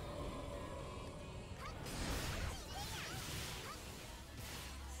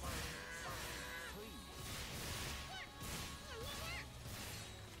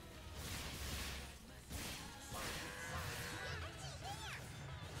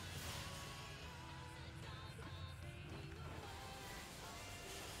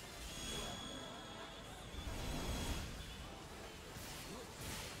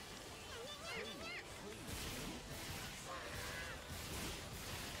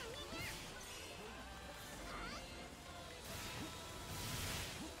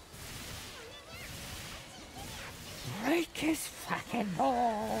 Break his fucking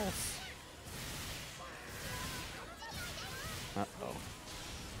balls! Uh-oh.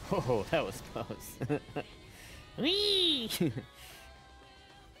 Oh, that was close. Whee!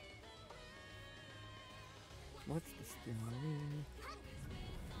 What's the story?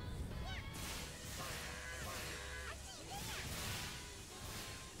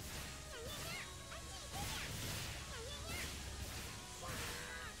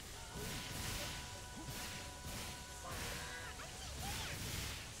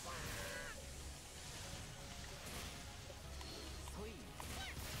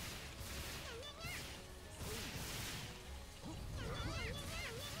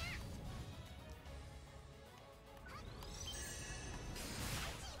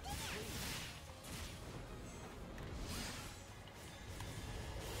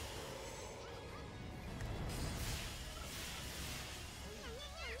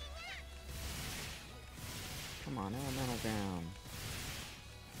 Come on, elemental down.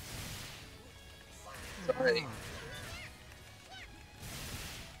 Sorry.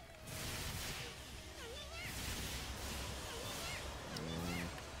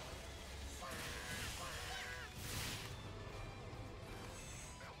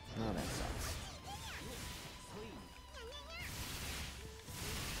 Oh, that sucks.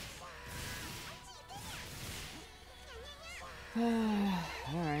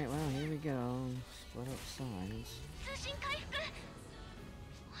 Alright, well, here we go. Split up signs. 通信回復。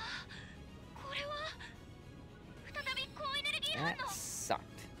これは再び高エネルギー反 That 応。 sucked.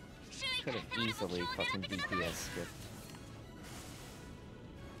 周囲か Could ら have 迫る目 easily 標を狙っ fucking てください。 DPS skipped.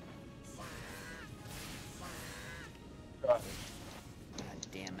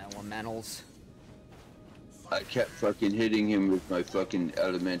 elementals. I kept fucking hitting him with my fucking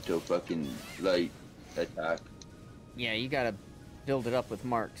elemental fucking light attack. Yeah, you gotta build it up with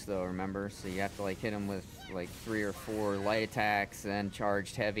marks though, remember? So you have to like hit him with like 3 or 4 light attacks, then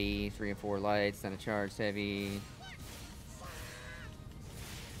charged heavy, 3 or 4 lights, then a charged heavy.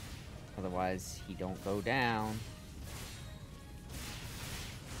 Otherwise, he don't go down.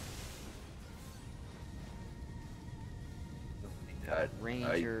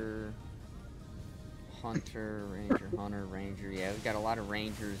 Ranger, Hunter, Ranger, Hunter, Ranger. Yeah, we've got a lot of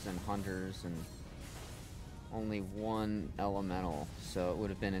Rangers and Hunters and only 1 elemental. So it would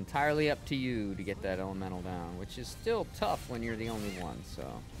have been entirely up to you to get that elemental down, which is still tough when you're the only one, so.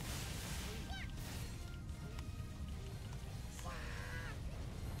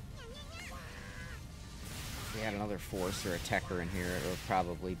 If we had another force or a Techer in here, it would have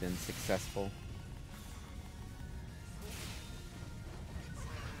probably been successful.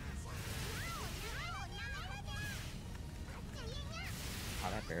 Oh,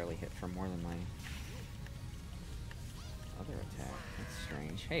 that barely hit for more than my other attack. That's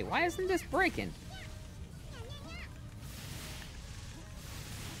strange. Hey, why isn't this breaking?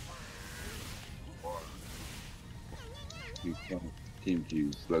 You can't seem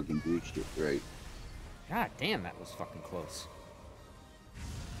to fucking boost it right. God damn, that was fucking close.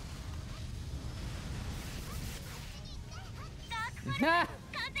 I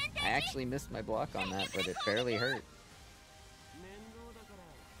actually missed my block on that, but it barely hurt.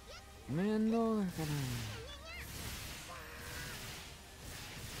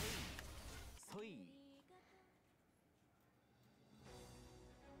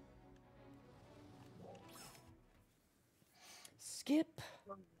 Skip.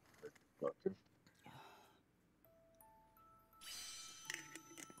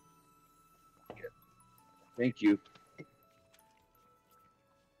 Thank you.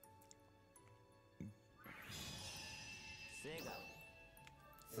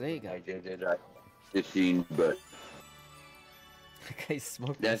 Sega. I did it at 15, but That guy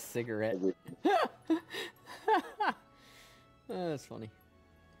smoked a that's cigarette. Oh, that's funny.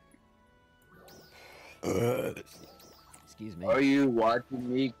 Excuse me. Are you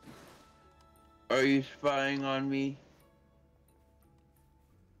watching me? Are you spying on me?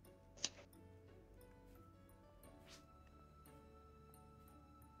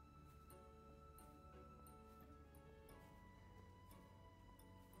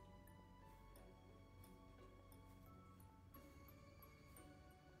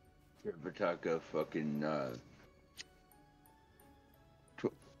 Bataka fucking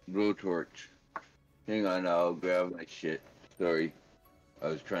blowtorch. Hang on, I'll grab my shit. Sorry. I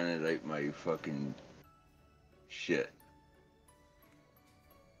was trying to light my fucking shit.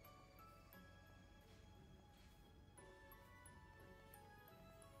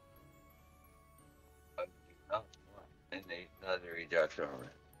 And another eject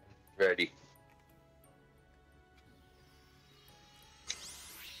armor. Ready.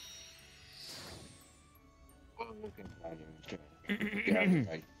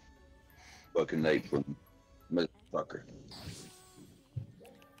 Fucking night from motherfucker.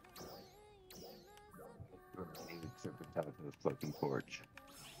 Except the top of the fucking torch.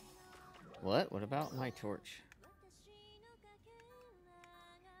 What? What about my torch?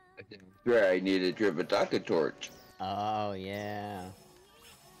 I swear I need a Tripitaka torch. Oh, yeah.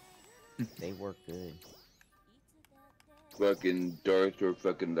 They work good. Fucking Darth or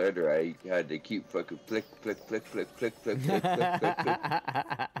fucking letter, I had to keep fucking flick, flick, flick, flick, flick, flick, flick, flick, flick, flick.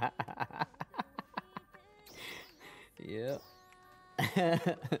 Yep.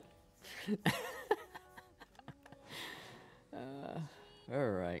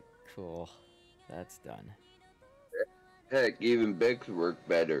 Alright, cool. That's done. Heck, even Bics work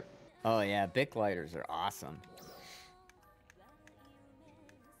better. Oh yeah, Bic lighters are awesome.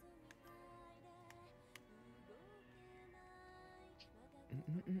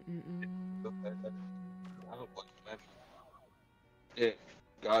 It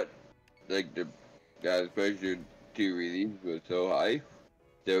got, like, the gas pressure to release was so high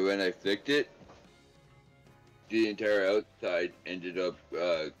that when I flicked it, the entire outside ended up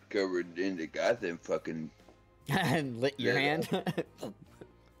covered in the gas and fucking... And lit your hand?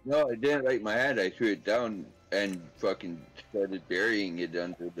 No, I didn't light my hand. I threw it down and fucking started burying it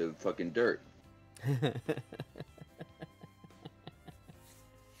under the fucking dirt.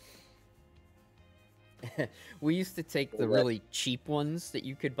 We used to take the really cheap ones that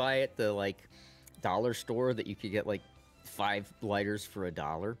you could buy at the like dollar store that you could get like 5 lighters for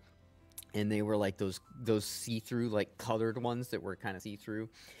 $1. And they were like those see-through, like colored ones that were kind of see-through.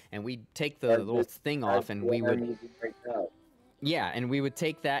 And we'd take the little thing off and we would... Yeah, and we would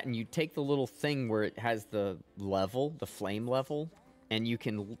take that, and you take the little thing where it has the level, the flame level, and you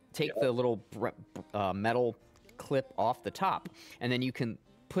can take the little metal clip off the top, and then you can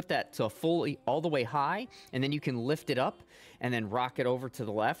put that to fully all the way high, and then you can lift it up and then rock it over to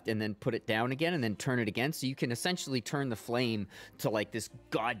the left and then put it down again and then turn it again. So you can essentially turn the flame to like this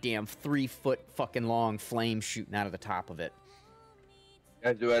goddamn 3-foot fucking long flame shooting out of the top of it.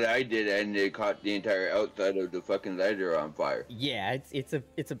 That's what I did, and it caught the entire outside of the fucking lighter on fire. Yeah, it's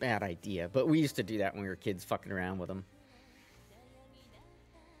a bad idea, but we used to do that when we were kids, fucking around with them.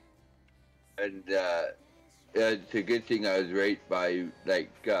 And it's a good thing I was right by,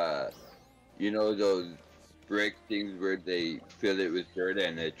 like, you know those brick things where they fill it with dirt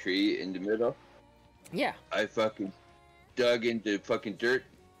and a tree in the middle? Yeah. I fucking dug into fucking dirt,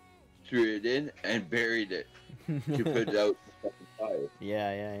 threw it in, and buried it to put out the fucking fire.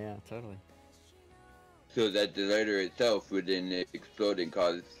 Yeah, totally. So that the lighter itself wouldn't explode and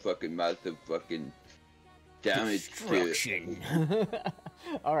cause fucking massive fucking damage Destruction.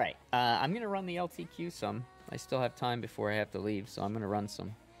 All right, I'm gonna run the LTQ some. I still have time before I have to leave, so I'm gonna run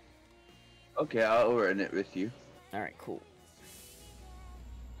some. Okay, I'll run it with you. All right, cool.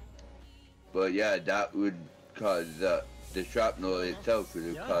 But yeah, that would cause the shrapnel itself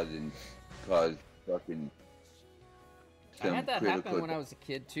would have caused fucking. I had that happen when I was a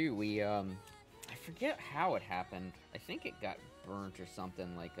kid too. We I forget how it happened. I think it got burnt or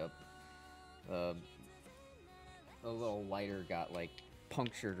something. Like a little lighter got like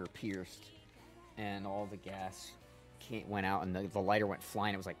punctured or pierced, and all the gas went out, and the lighter went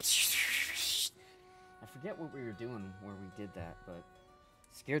flying. It was like, I forget what we were doing where we did that, but it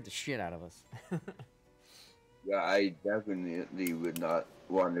scared the shit out of us. Yeah, I definitely would not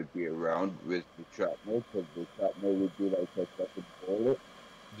want to be around with the shrapnel, because the shrapnel would be like a fucking bullet.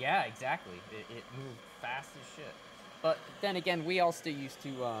 Yeah, exactly. It moved fast as shit. But then again, we all still used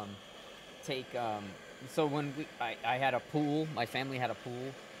to take. So when I had a pool, my family had a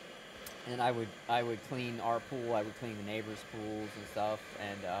pool, and I would clean our pool. I would clean the neighbors' pools and stuff,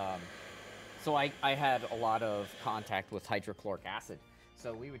 and so I had a lot of contact with hydrochloric acid.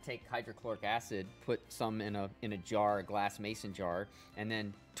 So we would take hydrochloric acid, put some in a jar, a glass mason jar, and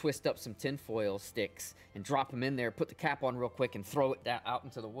then twist up some tinfoil sticks and drop them in there, put the cap on real quick, and throw it out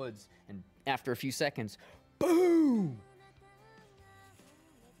into the woods. And after a few seconds, boom!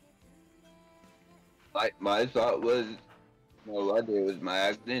 My thought was, you know what, it was my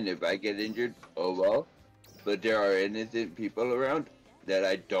accident. If I get injured, oh well. But there are innocent people around that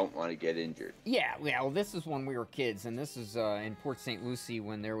I don't want to get injured. Yeah, well, this is when we were kids, and this is in Port St. Lucie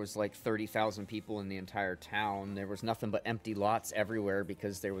when there was like 30,000 people in the entire town. There was nothing but empty lots everywhere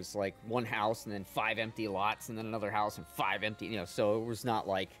because there was like one house and then 5 empty lots and then another house and 5 empty, you know, so it was not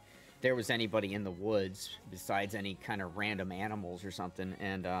like there was anybody in the woods besides any kind of random animals or something.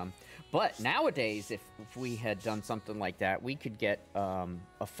 And but nowadays, if we had done something like that, we could get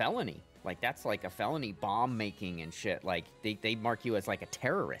a felony. Like, that's like a felony, bomb making and shit. Like, they mark you as like a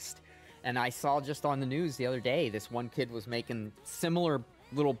terrorist. And I saw just on the news the other day, this one kid was making similar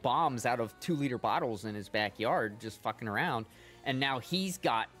little bombs out of 2-liter bottles in his backyard, just fucking around. And now he's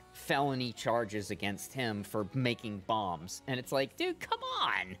got felony charges against him for making bombs. And it's like, dude, come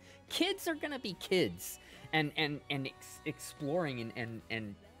on. Kids are gonna be kids. And exploring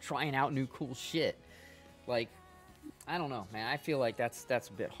and trying out new cool shit. Like, I don't know, man. I feel like that's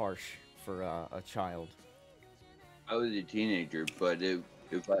a bit harsh for a child. I was a teenager, but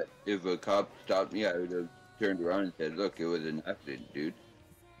if a cop stopped me, I would have turned around and said, "Look, it was an accident, dude.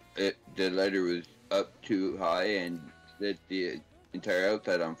 The lighter was up too high and lit the entire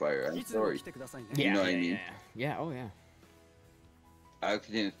outside on fire. I'm sorry." Yeah, you know what I mean? Yeah, oh yeah.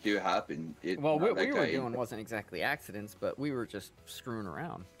 Accidents do happen. Well, what we were doing wasn't exactly accidents, but we were just screwing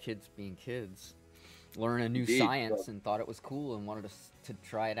around. Kids being kids. Learn a new science and thought it was cool and wanted us to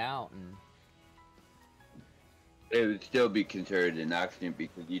try it out. And it would still be considered an accident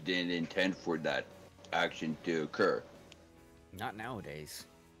because you didn't intend for that action to occur. Not nowadays.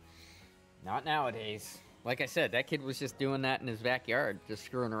 Not nowadays. Like I said, that kid was just doing that in his backyard, just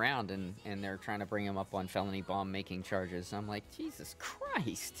screwing around, and they're trying to bring him up on felony bomb making charges. I'm like, Jesus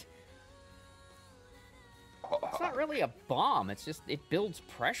Christ. It's not really a bomb. It's just, it builds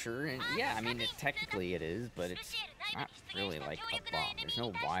pressure, and yeah, I mean, technically it is, but it's not really like a bomb. There's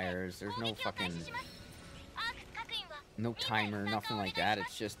no wires, there's no fucking, no timer, nothing like that.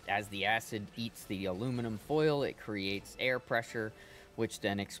 It's just, as the acid eats the aluminum foil, it creates air pressure, which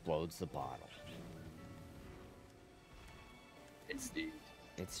then explodes the bottle.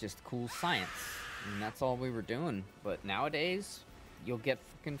 It's just cool science, and that's all we were doing. But nowadays, you'll get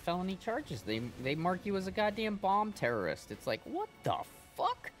fucking felony charges. They mark you as a goddamn bomb terrorist. It's like, what the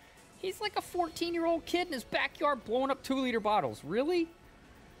fuck? He's like a 14-year-old kid in his backyard blowing up 2-liter bottles. Really?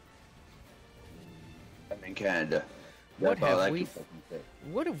 I'm in Canada. What That's all I have can we? fucking say.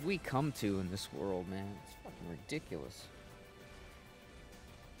 What have we come to in this world, man? It's fucking ridiculous.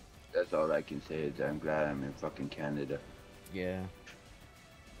 That's all I can say is I'm glad I'm in fucking Canada. Yeah.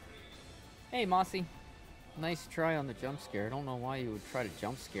 Hey, Mossy. Nice try on the jump scare. I don't know why you would try to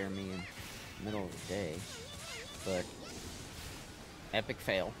jump scare me in the middle of the day, but epic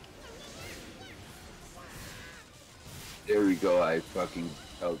fail. There we go. I fucking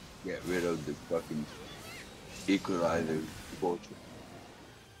helped get rid of the fucking equalizer bullshit.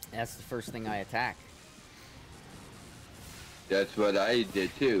 That's the first thing I attack. That's what I did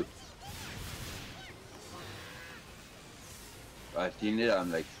too. I seen it,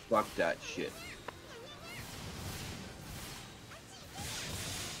 I'm like, fuck that shit.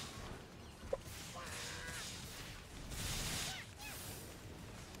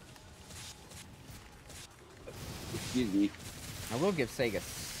 Excuse me. I will give Sega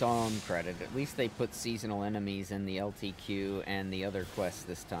some credit. At least they put seasonal enemies in the LTQ and the other quests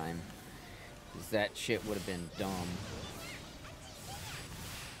this time. 'Cause that shit would have been dumb.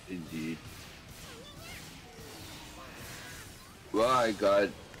 Indeed. Well, I got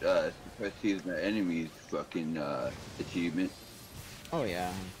suppress seasonal enemies fucking achievement. Oh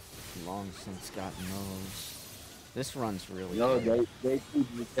yeah, long since gotten those. This run's really No, good. they keep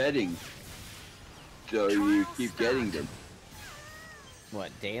resetting. So you keep getting them.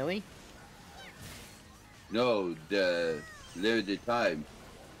 What, daily? No, the limited time.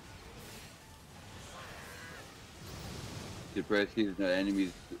 Suppress seasonal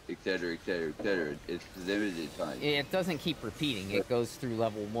enemies, etc., etc., etc. It's limited time. It doesn't keep repeating. It goes through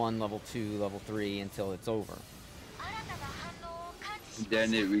level 1, level 2, level 3 until it's over. 新たな反応を感知し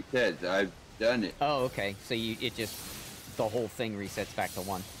Then it resets. I've done it. Oh, okay. So it just, the whole thing resets back to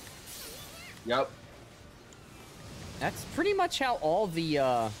 1. Yep. That's pretty much how all of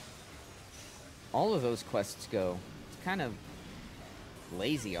those quests go. It's kind of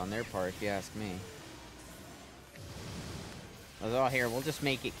lazy on their part, if you ask me. Although here, we'll just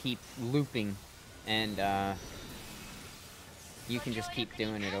make it keep looping, and you can just keep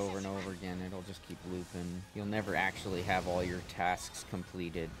doing it over and over again. It'll just keep looping. You'll never actually have all your tasks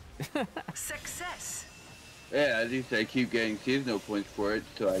completed. Success. Yeah, at least I keep getting seasonal points for it,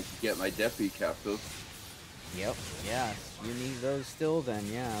 so I can get my Deathly capsules. Yep. Yeah. You need those still, then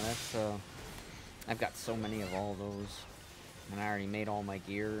yeah. That's I've got so many of all those, and I already made all my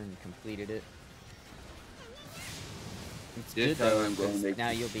gear and completed it. It's This good time though, I'm gonna 'cause make now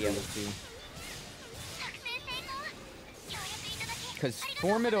you'll be able to. 作戦成功協力いただき Because あり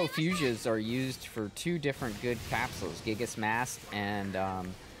がとうござい Formido ました Fuses are used for 2 different good capsules, Gigas Mast and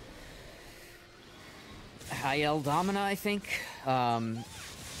Hyel Domina, I think.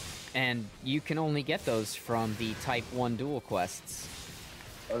 And you can only get those from the Type 1 dual quests.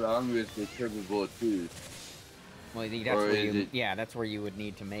 Along with the Turbo Bolt 2. Well, that's Or where is you, it- yeah, that's where you would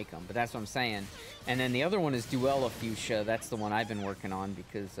need to make them. But that's what I'm saying. And then the other one is Duella Fuchsia. That's the one I've been working on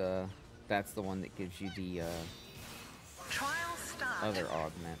because that's the one that gives you the Trial start. other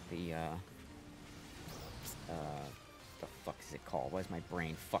augment. The fuck is it called? Why is my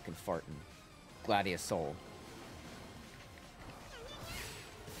brain fucking farting? Gladius Soul.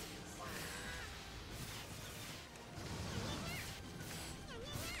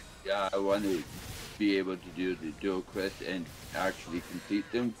 Yeah, I want to be able to do the dual quests and actually complete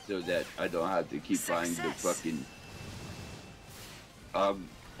them so that I don't have to keep buying the Success. fucking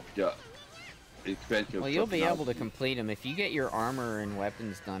the expensive. Well, you'll be fucking able to complete them if you get your armor and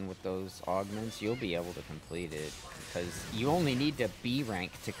weapons done with those augments. You'll be able to complete it because you only need to B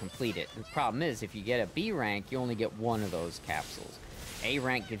rank to complete it. The problem is if you get a B rank, you only get 1 of those capsules. A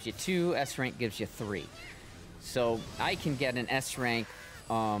rank gives you 2, S rank gives you 3. So I can get an S rank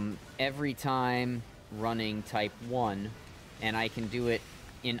every time running Type 1, and I can do it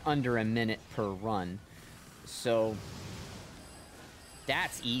in under a minute per run. So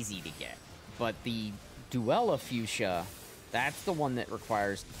that's easy to get. But the Duella Fuchsia, that's the one that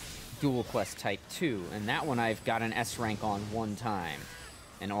requires dual quest Type 2, and that one I've got an S rank on 1 time.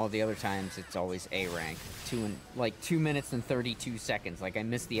 And all the other times it's always A rank. 2 minutes and 32 seconds. Like I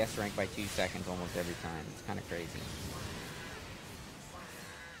missed the S rank by 2 seconds almost every time. It's kind of crazy.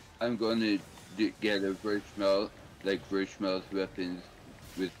 I'm going to get a Virchmel, like Virchmel's weapons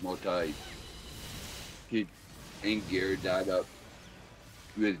with multi hit and gear that up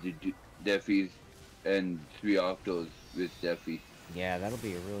with the Defies and 3 Octos with Defi. Yeah, that'll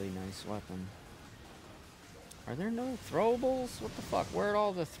be a really nice weapon. Are there no throwables? What the fuck? Where'd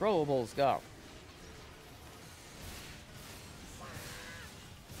all the throwables go?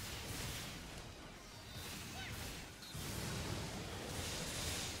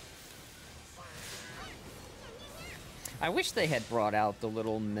 I wish they had brought out the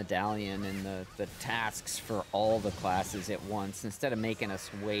little medallion and the tasks for all the classes at once instead of making us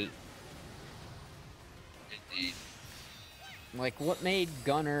wait. Indeed. Like, what made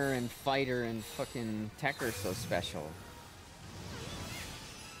Gunner and Fighter and fucking Tekker so special?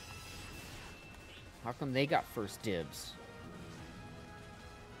 How come they got first dibs?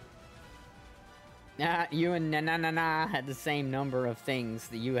 Nah, you and Na had the same number of things.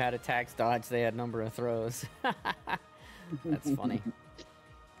 That you had attacks, dodge, they had number of throws. That's funny.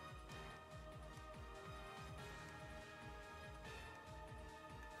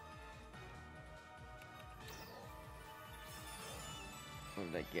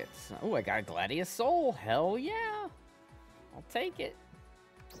 What did I get? Oh, I got a Gladius Soul. Hell yeah. I'll take it.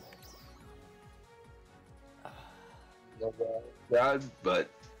 Proud, but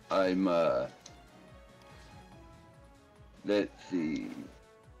I'm let's see.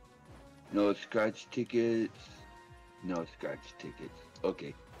 No scratch tickets. No scratch tickets.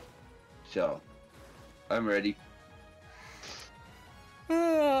 Okay. So I'm ready.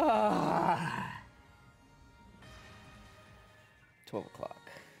 12 o'clock.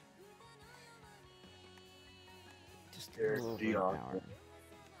 Just a There's little the over an offer. hour.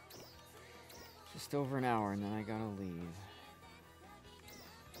 Just over an hour and then I gotta leave.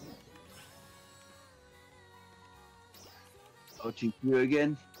 OTQ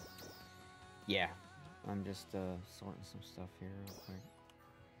again? Yeah. I'm just sorting some stuff here real quick.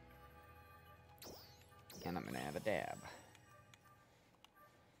 And I'm gonna have a dab.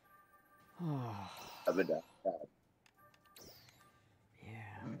 Have a dab.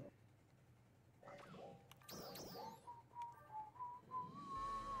 Yeah.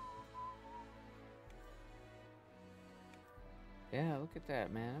 Yeah, look at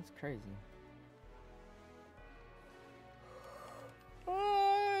that, man. That's crazy.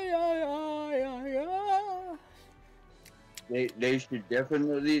 They should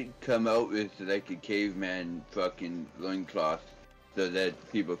definitely come out with like a caveman fucking loincloth so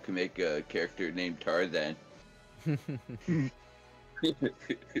that people can make a character named Tarzan.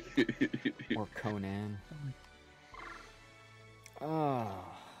 Or Conan. Oh.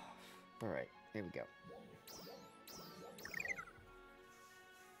 Alright, here we go.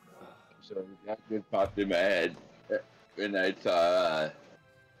 So that just popped in my head when I saw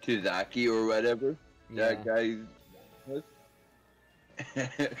Tizaki or whatever. That guy's.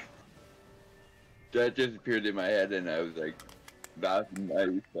 That just appeared in my head, and I was like, laughing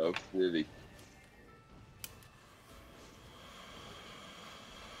at myself, really.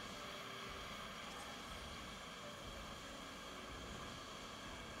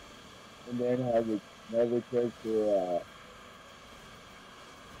 And then have another character,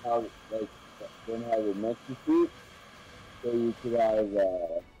 how, like, then have a monkey suit, so you could have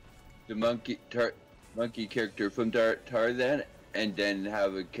the monkey character from Tarzan, and then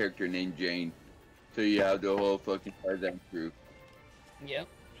have a character named Jane. So you have the whole fucking Tarzan crew. Yep.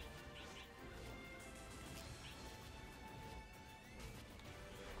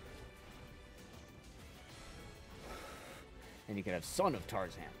 And you could have son of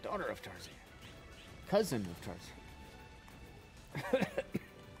Tarzan, daughter of Tarzan, cousin of Tarzan.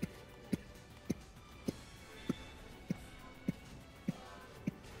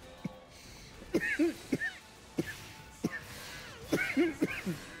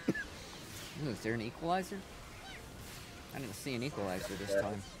 Ooh, is there an equalizer? I didn't see an equalizer this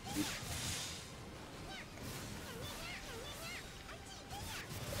time.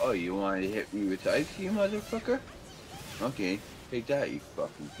 Oh, you want to hit me with ice, you motherfucker? Okay, take that, you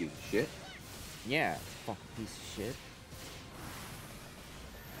fucking piece of shit. Yeah, fucking piece of shit.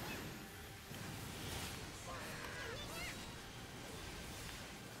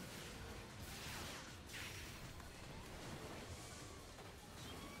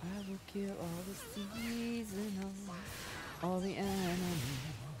 I will kill all the seasonal, all the animals.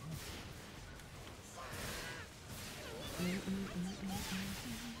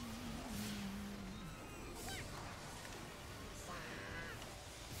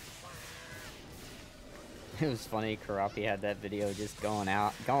 It was funny, Karapi had that video just going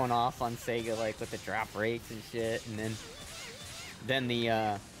off on Sega, like with the drop rates and shit, and then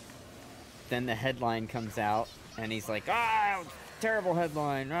the headline comes out, and he's like, ah, terrible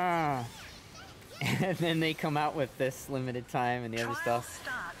headline, ah. And then they come out with this limited time and the other stuff,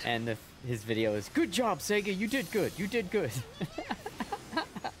 and his video is, good job, Sega, you did good, you did good.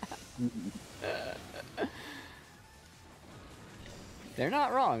 They're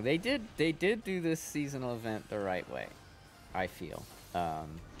not wrong. They did do this seasonal event the right way, I feel.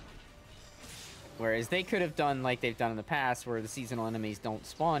 Whereas they could have done like they've done in the past, where the seasonal enemies don't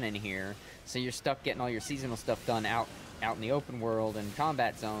spawn in here, so you're stuck getting all your seasonal stuff done out in the open world and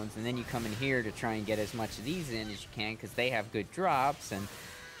combat zones, and then you come in here to try and get as much of these in as you can because they have good drops, and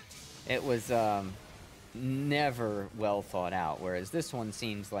it was never well thought out. Whereas this one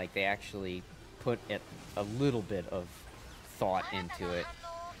seems like they actually put a little bit of thought into it.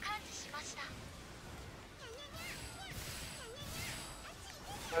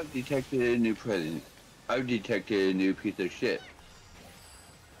 I've detected a new presence. I've detected a new piece of shit.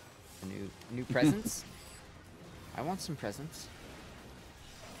 A new presents? I want some presents.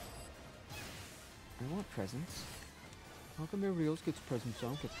 I want presents. How come everybody else gets presents? I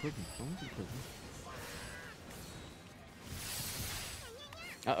don't get presents. I don't get presents.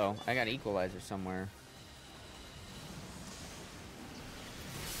 Uh-oh, I got an equalizer somewhere.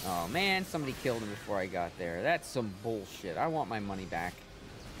 Oh man, somebody killed him before I got there. That's some bullshit. I want my money back.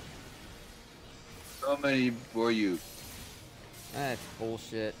 How many for you? That's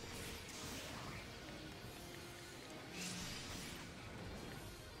bullshit.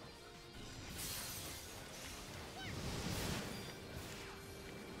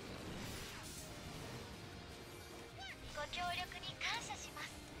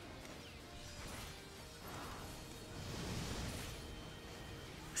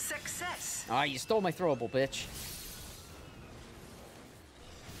 Success. Ah, you stole my throwable, bitch.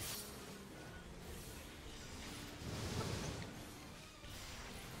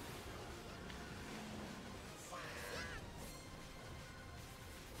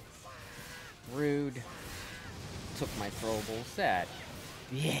 Rude. Took my throwable. Sad.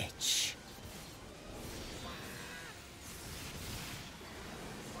 Bitch.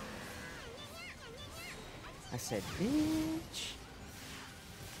 I said, bitch.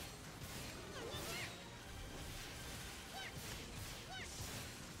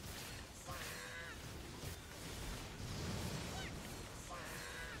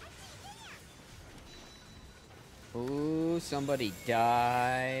 Ooh, somebody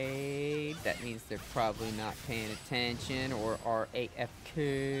died. That means they're probably not paying attention or are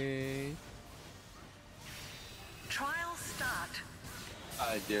AFK. Trial start.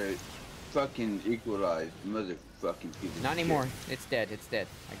 They're fucking equalized, motherfucking people. Not anymore. It's dead. It's dead.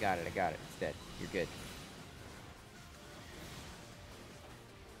 I got it. It's dead. You're good.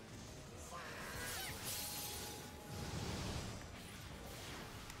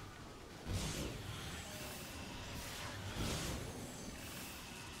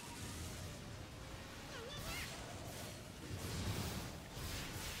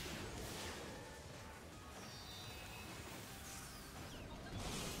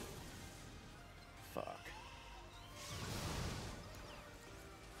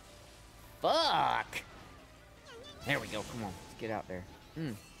 Fuck! There we go. Come on. Let's get out there.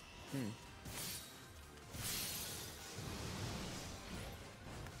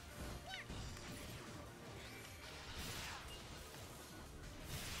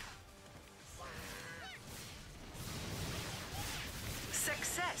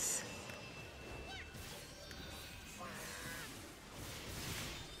 Success.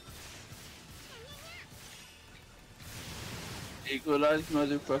 Equalized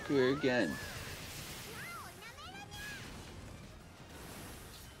motherfucker again.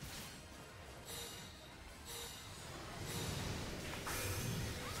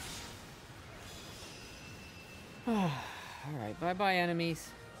 Alright, bye-bye, enemies.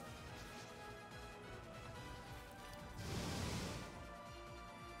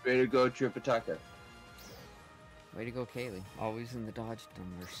 Way to go, Tripitaka. Way to go, Kaylee. Always in the dodge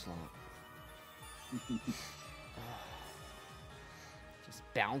dumber slot. Just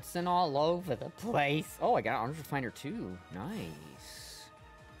bouncing all over the place. Oh, I got Honors Refiner too. Nice.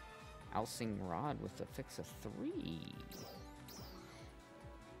 Alsing Rod with a fix of 3.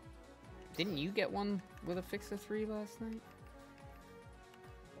 Didn't you get one with a fix of 3 last night?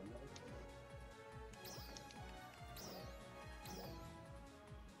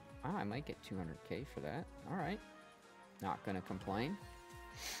 Ah, I might get 200k for that. Alright. Not gonna complain.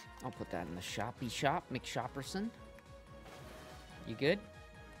 I'll put that in the shoppy shop, McShopperson. You good?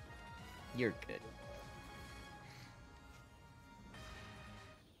 You're good.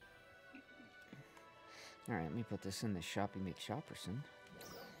 Alright, let me put this in the shoppy McShopperson.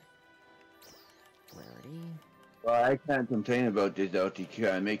 Rarity. Well, I can't complain about this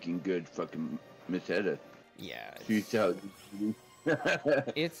LTK. I'm making good fucking Miseta. Yeah. 2000.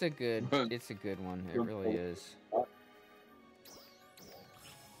 It's a good one. It really is.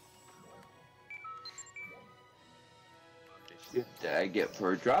 If I get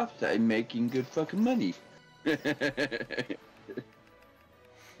 4 drops, I'm making good fucking money.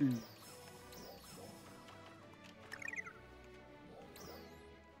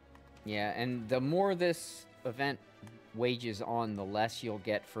 Yeah, and the more this event wages on, the less you'll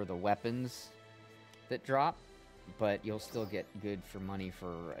get for the weapons that drop, but you'll still get good for money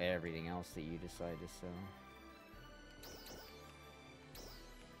for everything else that you decide to sell.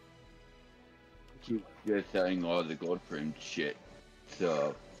 Keep just selling all the gold frame shit,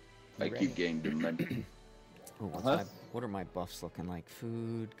 so I You ready? keep getting the money. Oh, what are my buffs looking like?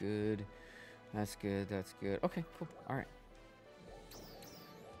 Food, good. That's good, that's good. Okay, cool. Alright.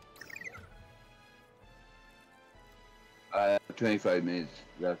 I have 25 minutes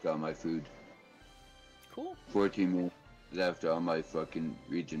left on my food. Cool. 14 minutes left on my fucking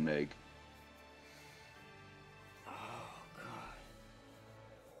region mag.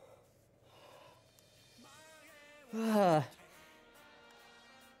 Oh,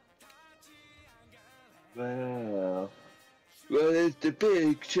 Wow. Well, it's the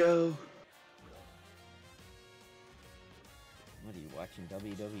big show. What are you watching,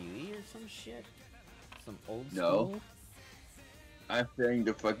 WWE or some shit? Some old No. school? I'm playing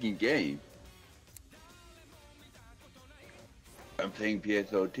the fucking game. I'm playing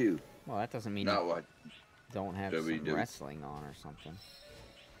PSO2. Well, that doesn't mean Not you what? don't have some WWE. wrestling on or something.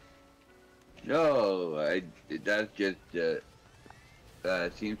 No, that's just a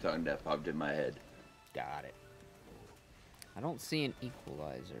theme song that popped in my head. Got it. I don't see an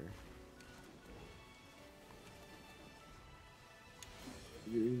equalizer.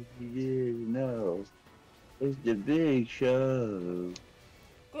 No, it's the big show.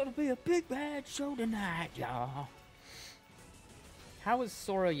 Gonna be a big bad show tonight, y'all. How is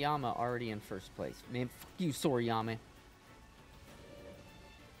Sorayama already in first place? Man, fuck you, Sorayama.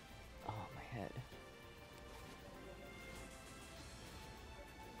 Oh, my head.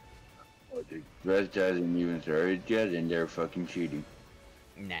 The rest hasn't even started yet, and they're fucking cheating.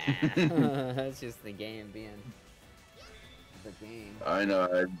 Nah. That's just the game being the game. I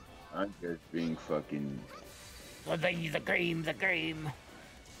know, I'm just being fucking. The game, the game.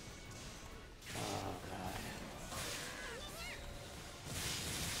 Oh, God.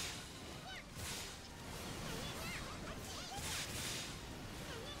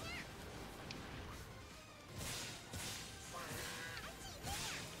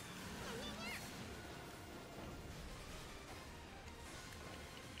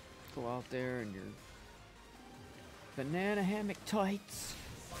 Go out there in your banana hammock tights.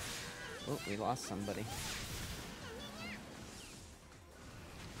 Oh, we lost somebody.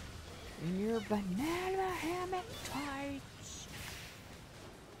 In your banana hammock tights.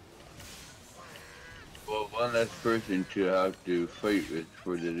 Well, one less person to have to fight with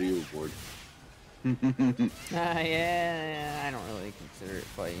for the leaderboard. Yeah, I don't really consider it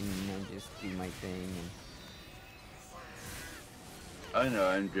fighting. I just do my thing. And I know,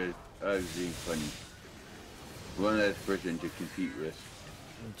 I was being funny. One less person to compete with.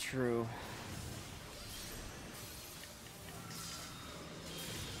 true.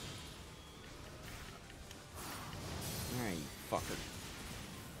 Alright, you fucker.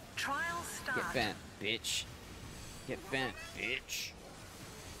 Trial start. Get bent, bitch. Get bent, bitch.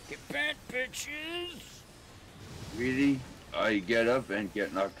 Get bent, bitches! Really? I get up and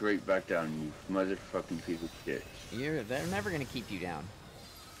get knocked right back down, you motherfucking piece of shit. They're never gonna keep you down.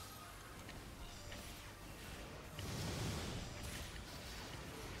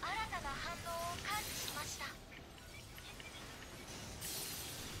 新たな反応を感知しました。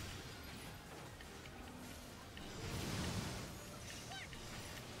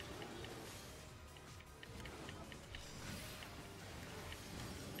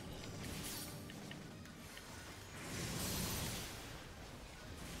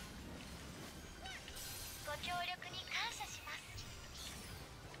ご協力に感謝します。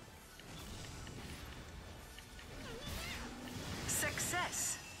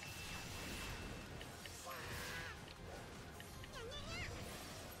Success.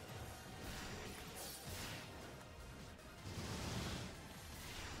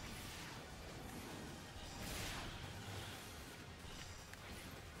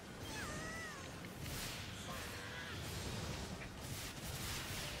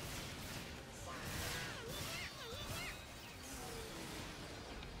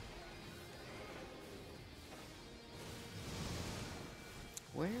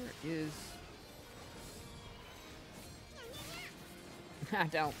 Where is... I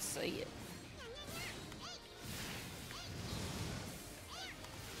don't see it.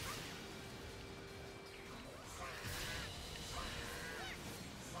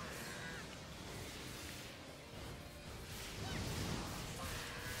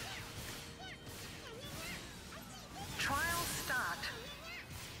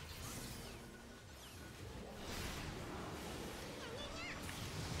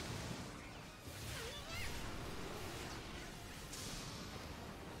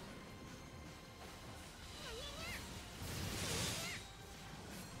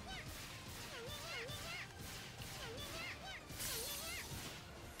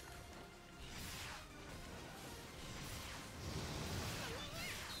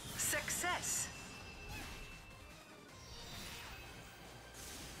 success.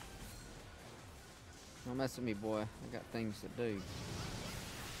 Don't mess with me, boy. I got things to do.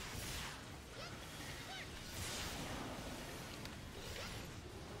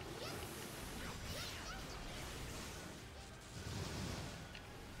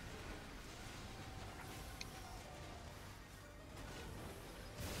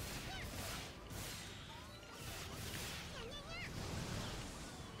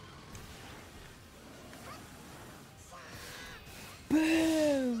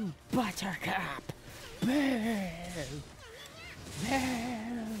 Boo! Buttercup! Boo! Boo!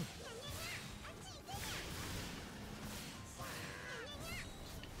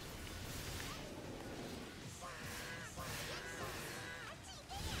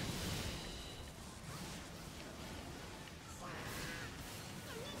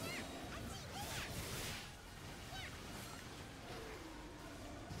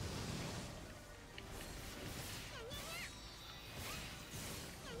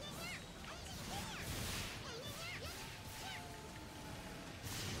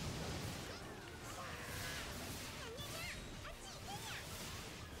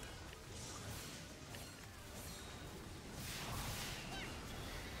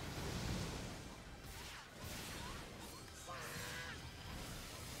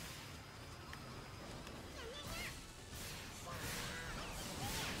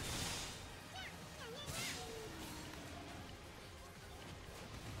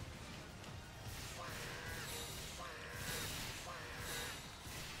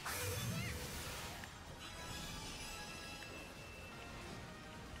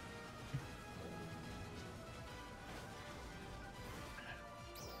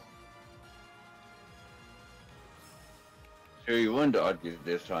 So you won the audience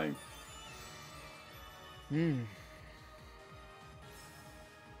this time. Hmm.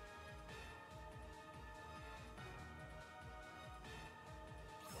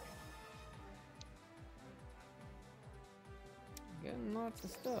 Getting lots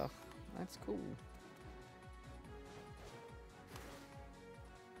of stuff. That's cool.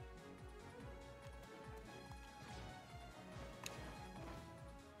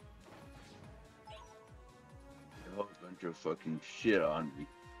 A whole bunch of fucking shit on me.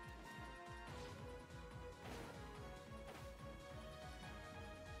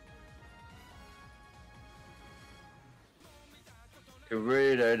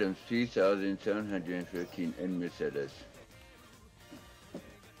 Converted items 3,715 in Mercedes.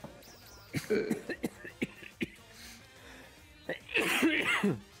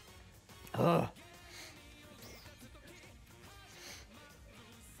 Ugh.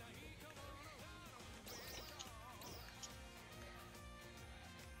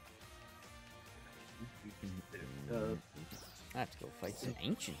 I have to go fight some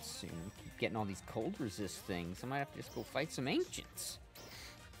ancients soon. Keep getting all these cold resist things. I might have to just go fight some ancients.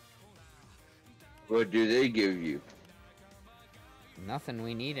 What do they give you? Nothing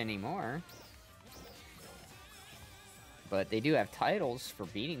we need anymore. But they do have titles for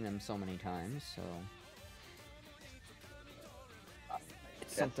beating them so many times, so...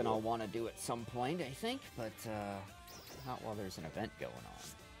 It's something I'll want to do at some point, I think, but not while there's an event going on.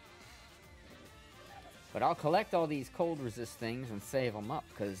 But I'll collect all these cold resist things and save them up,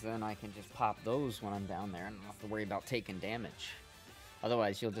 because then I can just pop those when I'm down there and not have to worry about taking damage.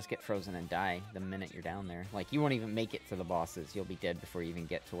 Otherwise, you'll just get frozen and die the minute you're down there. Like, you won't even make it to the bosses. You'll be dead before you even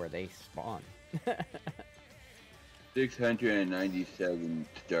get to where they spawn. 697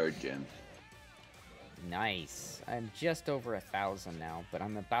 star gems. Nice. I'm just over 1,000 now, but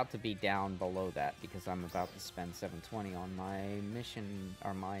I'm about to be down below that because I'm about to spend 720 on my mission,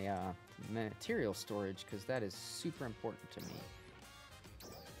 or my material storage, because that is super important to me.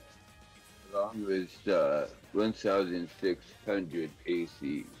 Along with 1,600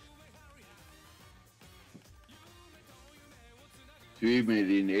 ACs.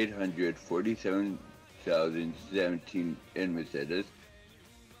 3,847,017 in Mercedes.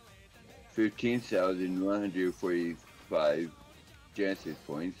 15,145 Janssen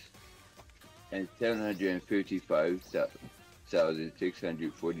points, and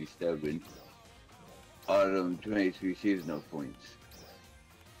 755,647 Autumn 23 seasonal points.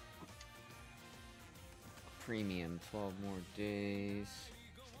 Premium, 12 more days.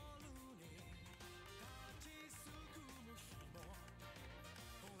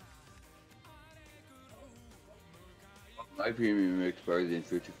 My premium expires in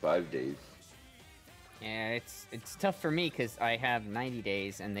 55 days. Yeah, it's tough for me because I have 90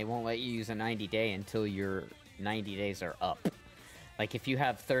 days and they won't let you use a 90 day until your 90 days are up. Like if you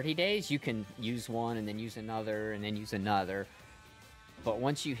have 30 days, you can use one and then use another and then use another. But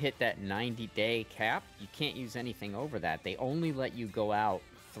once you hit that 90-day cap, you can't use anything over that. They only let you go out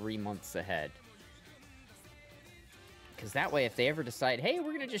 3 months ahead. Because that way, if they ever decide, hey,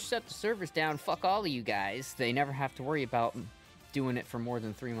 we're going to just shut the servers down, fuck all of you guys, they never have to worry about doing it for more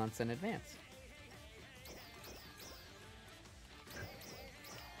than 3 months in advance.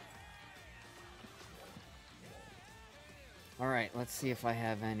 Alright, let's see if I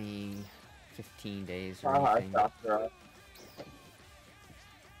have any 15 days or anything.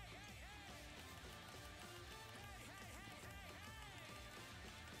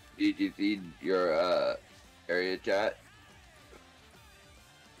 Did you see your area chat?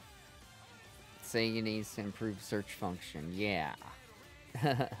 Sega needs to improve search function. Yeah.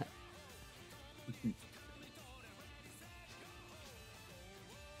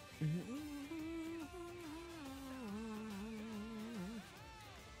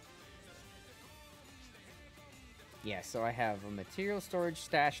 Yeah, so I have a material storage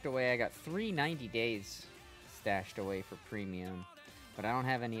stashed away. I got 3 90 days stashed away for premium. But I don't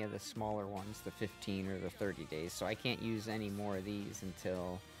have any of the smaller ones, the 15 or the 30 days, so I can't use any more of these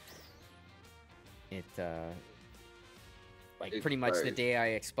until it, like, pretty much the day I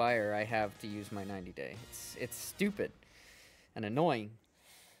expire, I have to use my 90 day. It's stupid and annoying.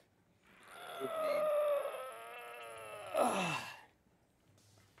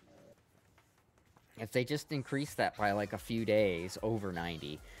 If they just increase that by, like, a few days over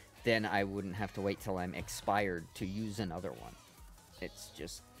 90, then I wouldn't have to wait till I'm expired to use another one. It's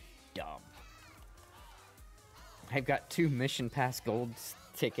just dumb. I've got 2 Mission Pass Gold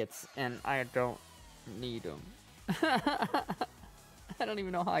tickets, and I don't need them. I don't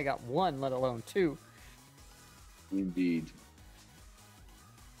even know how I got 1, let alone 2. Indeed.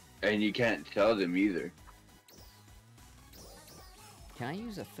 And you can't sell them either. Can I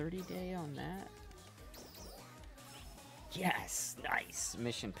use a 30-day on that? Yes! Nice!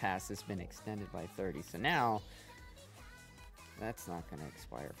 Mission Pass has been extended by 30, so now that's not going to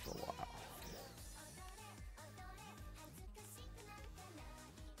expire for a while.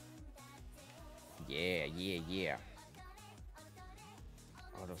 Yeah.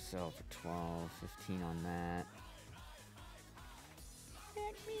 Auto sell for 12, 15 on that.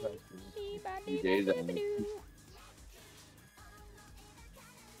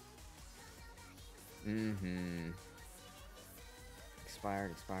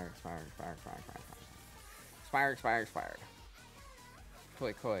 Expired.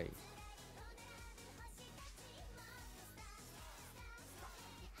 Koi.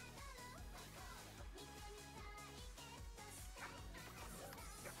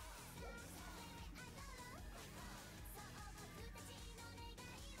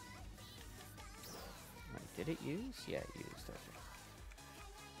 Wait, did it use? Yeah, it used. Okay.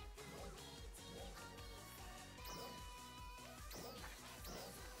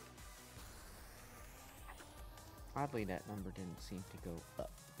 Oddly, that number didn't seem to go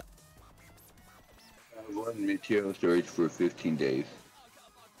up. 1 material storage for 15 days.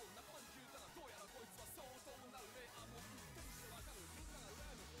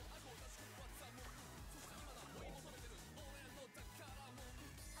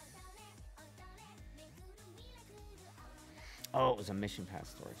 Oh, it was a Mission Pass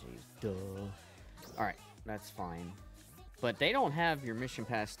storage. Duh. Alright, that's fine. But they don't have your Mission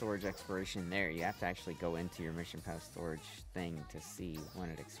Pass storage expiration there. You have to actually go into your Mission Pass storage thing to see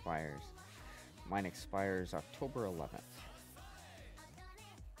when it expires. Mine expires October 11th.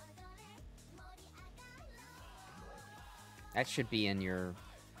 That should be in your,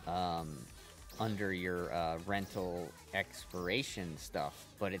 under your rental expiration stuff,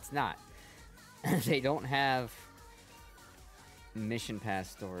 but it's not. They don't have Mission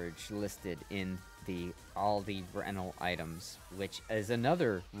Pass storage listed in all the rental items, which is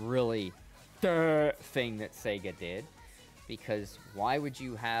another really thing that Sega did. Because why would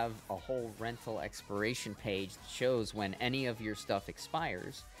you have a whole rental expiration page that shows when any of your stuff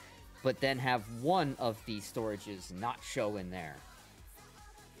expires, but then have one of these storages not show in there?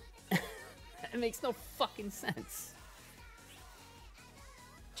 It makes no fucking sense.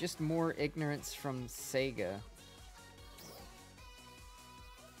 Just more ignorance from Sega.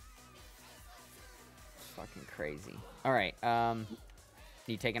 Fucking crazy. Alright,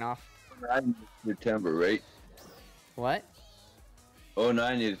 you taking off? 9 is September, right? What?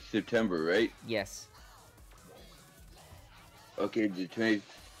 09 is September, right? Yes. Okay, the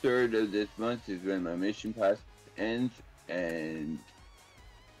 23rd of this month is when my mission pass ends, and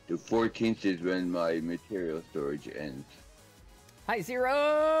the 14th is when my material storage ends. Hi,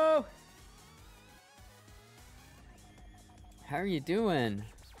 Zero! How are you doing?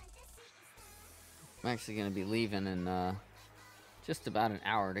 I'm actually gonna be leaving in Just about an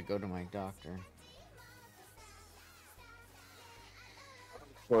hour to go to my doctor.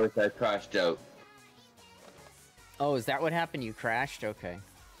 Of course, I crashed out. Oh, is that what happened? You crashed? Okay.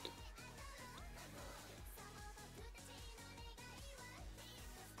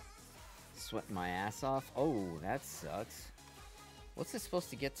 Sweating my ass off. Oh, that sucks. What's it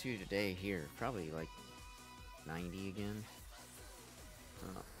supposed to get to today here? Probably like 90 again. I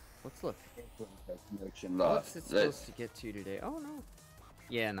don't know. Let's look. What's it supposed to get to today? Oh no.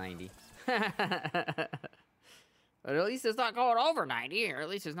 Yeah, 90. But at least it's not going over 90, or at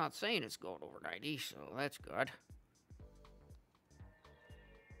least it's not saying it's going over 90, so that's good.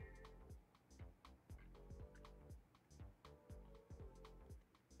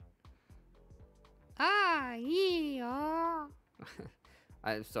 Ah, yeah.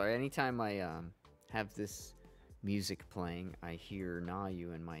 I'm sorry, anytime I have this music playing, I hear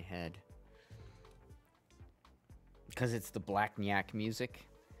Nayu in my head. Because it's the Black Nyak music.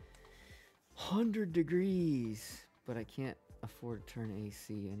 100 degrees, but I can't afford to turn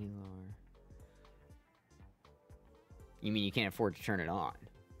AC any lower. You mean you can't afford to turn it on?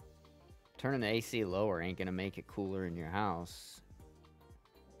 Turning the AC lower ain't gonna make it cooler in your house.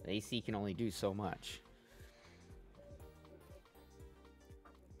 The AC can only do so much.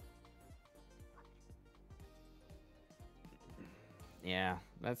 Yeah,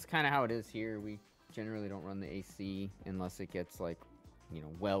 that's kind of how it is here. We generally don't run the AC unless it gets like, you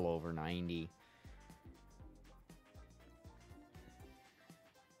know, well over 90.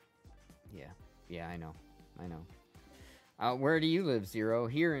 Yeah, I know. Where do you live, Zero?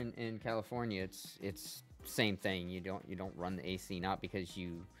 Here in California, it's same thing. You don't run the AC, not because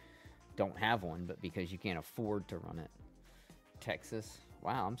you don't have one, but because you can't afford to run it. Texas?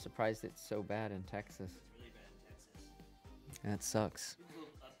 Wow, I'm surprised it's so bad in Texas. It's really bad in Texas. That sucks. People who,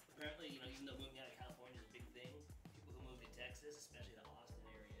 apparently, you know, even though moving out of California is a big thing, people who move to Texas, especially the Austin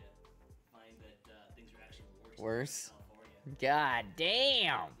area, find that things are actually worse than California. God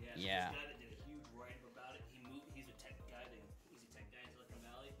damn. Yeah. This guy that did a huge write-up about it. He moved. He's a tech guy. He's a tech guy in Silicon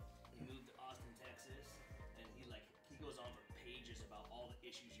Valley. He moved to Austin, Texas, and he goes on for pages about all the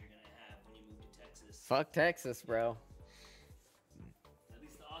issues you're gonna have when you move to Texas. Fuck Texas, bro. At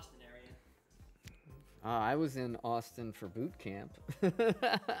least the Austin area. I was in Austin for boot camp.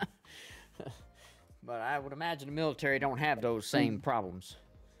 But I would imagine the military don't have those same problems.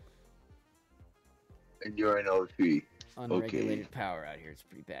 And you're in O3. Unregulated power out here. It's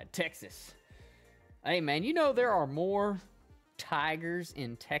pretty bad. Texas. Hey, man, you know there are more tigers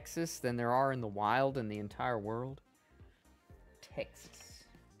in Texas than there are in the wild in the entire world? Texas.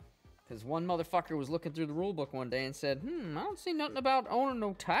 Because one motherfucker was looking through the rule book one day and said, I don't see nothing about owning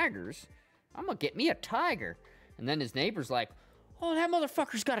no tigers. I'm gonna get me a tiger. And then his neighbor's like, oh, that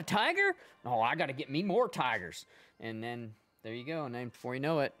motherfucker's got a tiger? Oh, I gotta get me more tigers. And then there you go. And then before you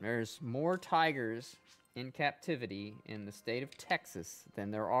know it, there's more tigers in captivity in the state of Texas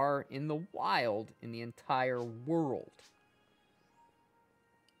than there are in the wild in the entire world.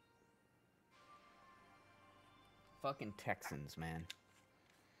 Fucking Texans, man.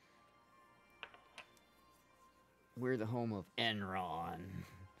 We're the home of Enron.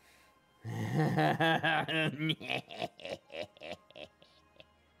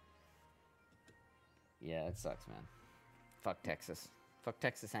 Yeah, it sucks, man. Fuck Texas. Fuck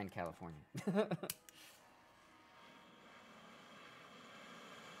Texas and California.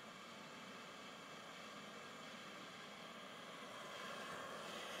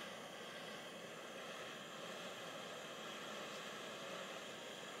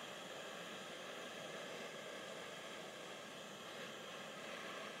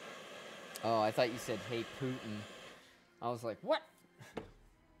 Oh, I thought you said, hey, Putin. I was like, what?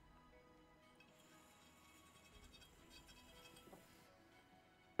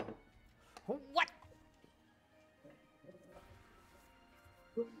 What?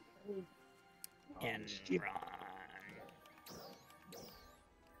 Enron.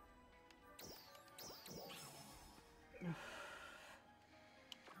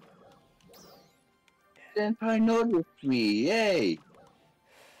 Senpai noticed me, yay!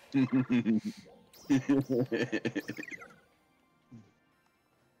 Here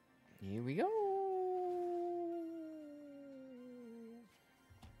we go.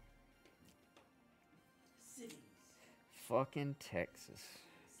 Cities. Fucking Texas.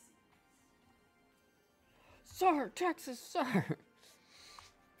 Sir, Texas, sir.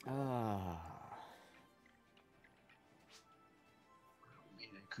 I'm the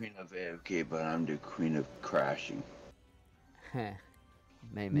queen of AFK, but I'm the queen of crashing. Heh.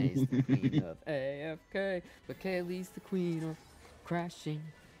 May May's the queen of AFK, but Kaylee's the queen of crashing.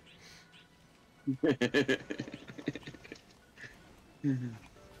 Mhm.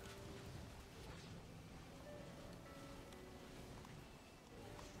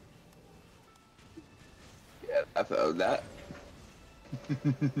 Yeah, I felt that.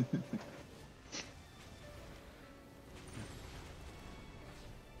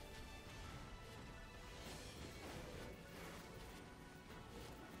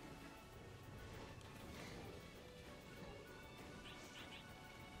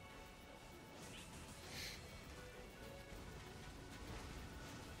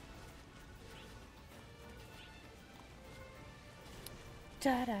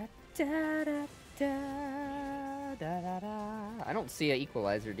 Da da da da da da da da. I don't see an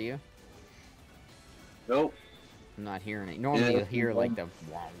equalizer, do you? Nope. I'm not hearing it. Normally Yeah, you'll hear like the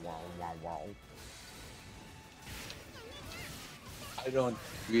wow wow wow wow. I don't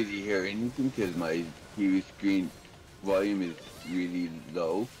really hear anything because my TV screen volume is really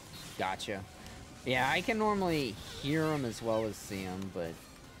low. Gotcha. Yeah, I can normally hear them as well as see them, but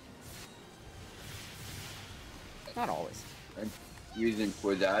not always. And the reason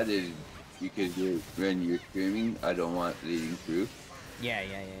for that is because when you're streaming, I don't want leading through. Yeah,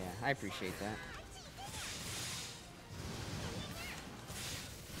 yeah, yeah, yeah. I appreciate that.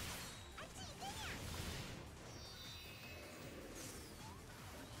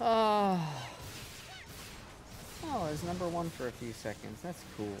 Oh, I was #1 for a few seconds. That's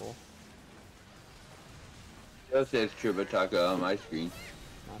cool. It says Tribataka on my screen.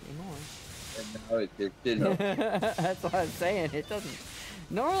 Not anymore. And now it says Sinnoh. That's what I'm saying. It doesn't.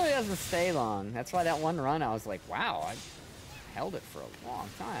 Normally it doesn't stay long. That's why that one run I was like, wow, I held it for a long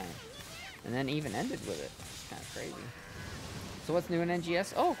time, and then even ended with it. It's kind of crazy. So what's new in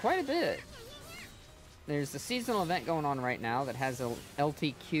NGS? Oh, quite a bit. There's a seasonal event going on right now that has a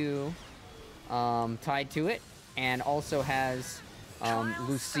LTQ tied to it, and also has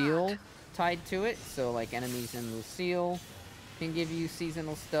Lucille tied to it. So like enemies in Lucille can give you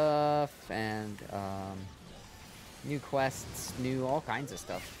seasonal stuff, and new quests, new all kinds of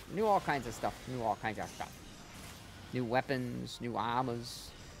stuff. New all kinds of stuff. New all kinds of stuff. New weapons, new armors.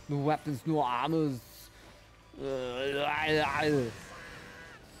 New weapons, new armors. New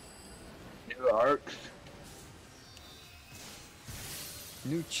arcs.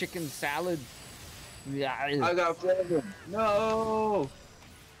 New chicken salad. I got frozen. No!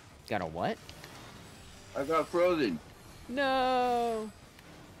 Got a what? I got frozen. No!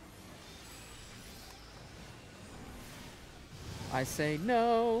 I say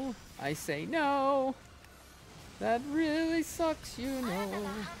no. I say no. That really sucks, you あなた know. の反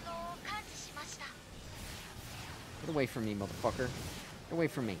応を感知しました。 Get away from me, motherfucker. Get away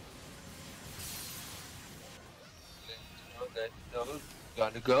from me. No,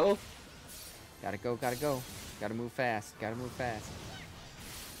 gotta go. Gotta go, gotta go. Gotta move fast. Gotta move fast.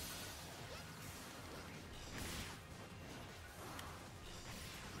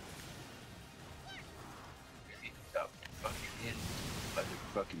 Stop fucking in,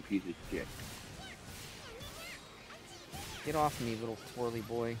 motherfucking piece of shit. Get off me, little twirly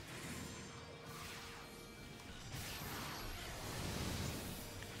boy.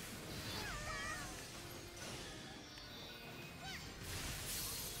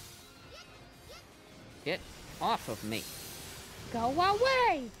 Get off of me. Go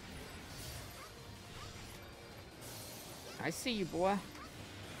away! I see you, boy.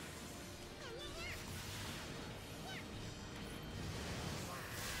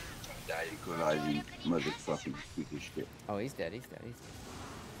 Die equalizing motherfucking piece of shit. Oh, he's dead. He's dead. He's dead.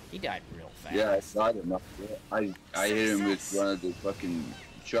 He died real fast. Yeah, I saw him up there. I hit him with one of the fucking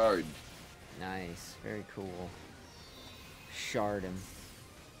shards. Nice. Very cool. Shard him.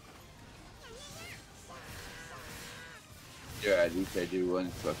 Yeah, at least I did one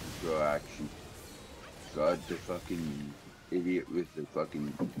fucking throw action. God, the fucking idiot with the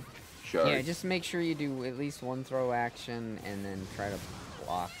fucking shard. Yeah, just make sure you do at least one throw action and then try to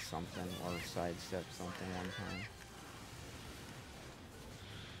block something or sidestep something one time.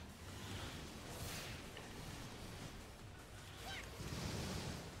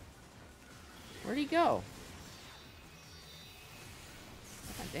 Where'd he go?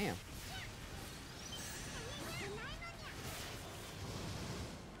 God damn.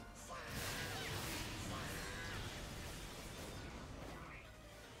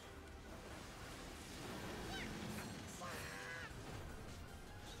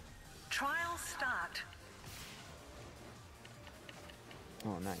 Trial start.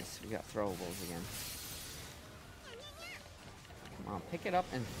 Oh, nice. We got throwables again. Come on, pick it up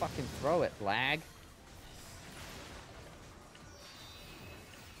and fucking throw it, lag.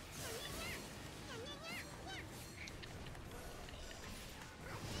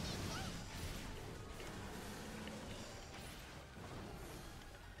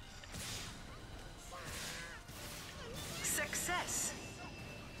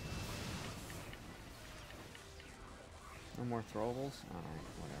 more throwables? Alright,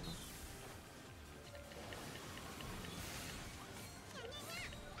 whatever.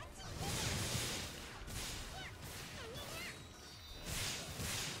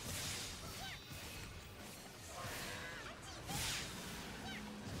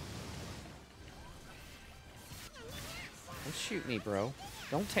 Don't shoot me, bro.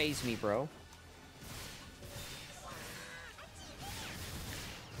 Don't tase me, bro.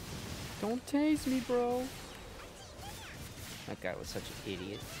 Don't tase me, bro. That guy was such an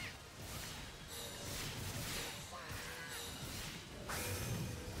idiot.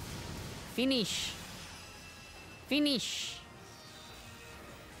 Finish. Finish.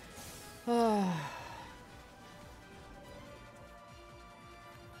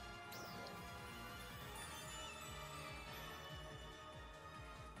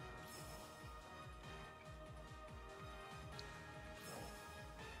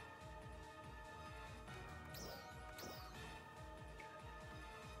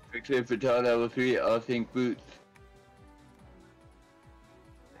 Except for Todd level 3, I'll think boots.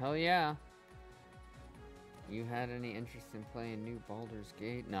 Hell yeah. You had any interest in playing new Baldur's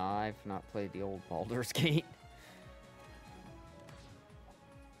Gate? No, I've not played the old Baldur's Gate.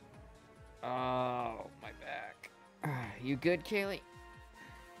 Oh, my back. You good, Kaylee?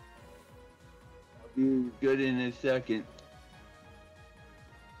 I'll be good in a second.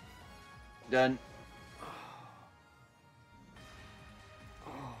 Done.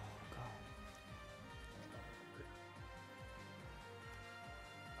 Oh,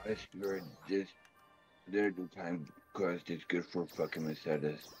 God. I swear, just there's the time cost is good for fucking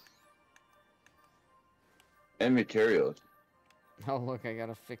Mercedes. And materials. Oh, look, I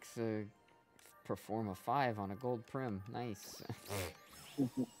gotta fix a... perform a 5 on a gold prim. Nice.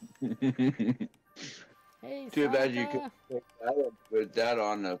 Hey, Too bad you Santa. could put that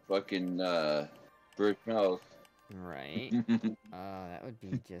on a fucking first house. Right. That would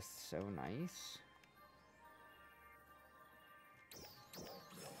be just so nice.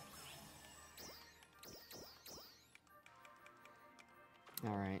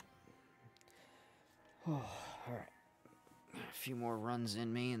 Alright. Alright. A few more runs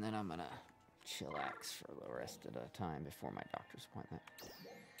in me, and then I'm gonna chillax for the rest of the time before my doctor's appointment.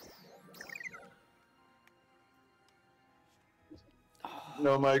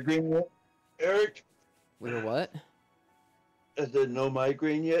 No migraine yet, Eric? We're what? I said no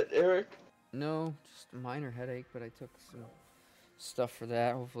migraine yet, Eric? No, just a minor headache, but I took some stuff for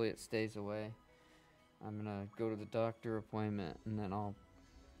that. Hopefully it stays away. I'm gonna go to the doctor appointment, and then I'll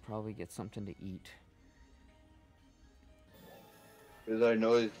probably get something to eat. Because I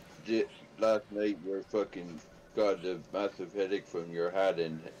noticed last night you fucking got a massive headache from your hat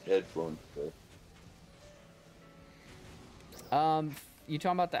and headphones. So. You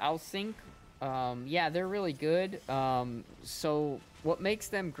talking about the Outsync? Yeah, they're really good. So what makes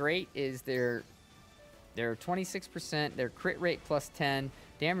them great is they're 26%, their crit rate plus 10,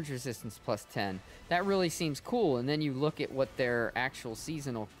 damage resistance plus 10. That really seems cool. And then you look at what their actual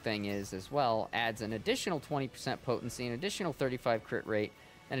seasonal thing is as well. Adds an additional 20% potency, an additional 35 crit rate,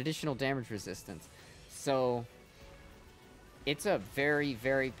 and additional damage resistance. So it's a very,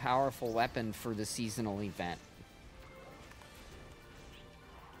 very powerful weapon for the seasonal event.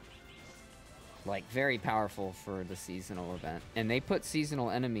 Like, very powerful for the seasonal event. And they put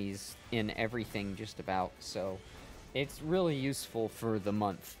seasonal enemies in everything just about, so it's really useful for the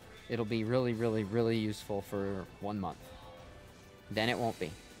month. It'll be really, really, really useful for 1 month. Then it won't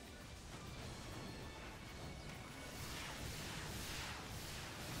be.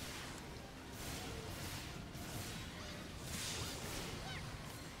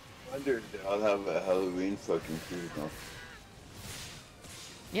 I wonder if I'll have a Halloween fucking seasonal.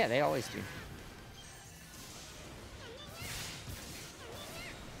 Yeah, they always do.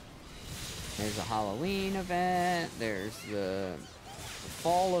 There's a Halloween event, there's the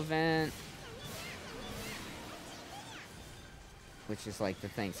fall event, which is like the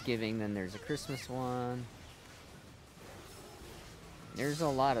Thanksgiving, then there's a Christmas one. There's a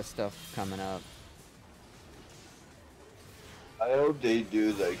lot of stuff coming up. I hope they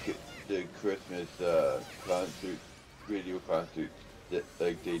do like the Christmas concert, video concert, that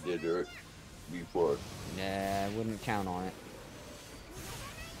like they did before. Nah, I wouldn't count on it.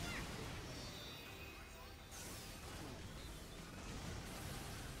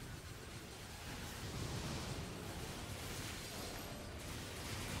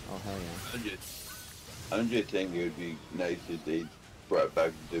 Oh, hell yeah. I'm just saying it would be nice if they brought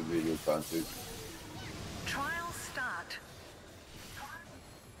back the video concert. Trial start.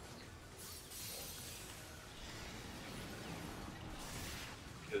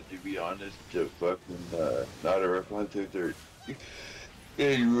 Because the be honest, the fucking not a concerts are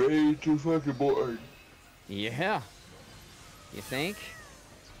getting way too fucking bored. Yeah. You think?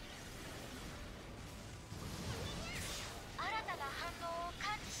 新たな反応を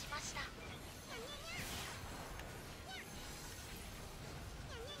感知しました。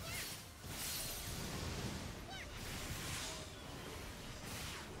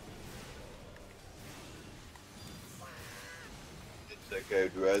 It's like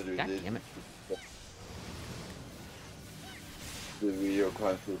I'd rather God listen damn it. to the video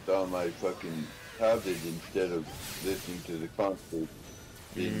concert on my fucking tablet instead of listening to the concert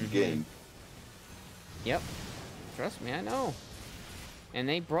in game. Yep. Trust me, I know. And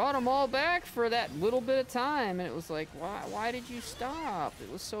they brought them all back for that little bit of time, and it was like, why did you stop?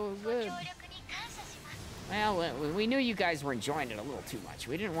 It was so ご good. 協力に感謝します。 Well, we knew you guys were enjoying it a little too much.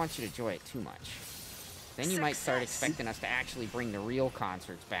 We didn't want you to enjoy it too much. Then you might start expecting us to actually bring the real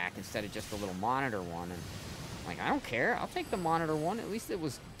concerts back instead of just the little monitor one. And like, I don't care. I'll take the monitor one. At least it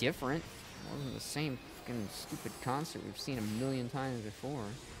was different. It wasn't the same fucking stupid concert we've seen a million times before.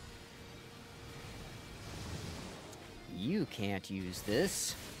 You can't use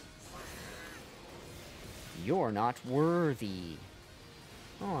this. You're not worthy.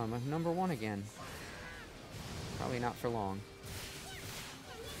 Oh, I'm a number 1 again. Probably not for long.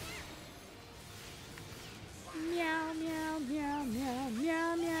 Meow, meow, meow, meow,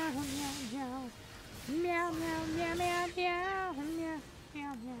 meow, meow, meow, meow. Meow, meow, meow, meow, meow, meow,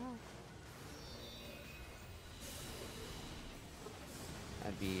 meow, meow.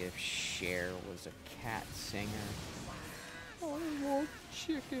 That'd be if Cher was a cat singer. I want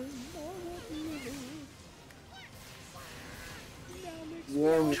chicken. I want liver.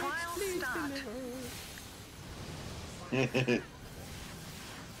 Now mix Trial please start. deliver.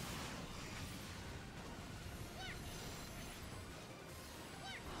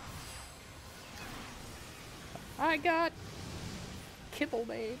 I got kibble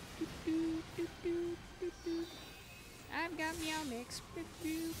babe. I've got meow mix.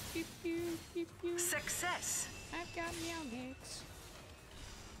 Success. I've got meow mix.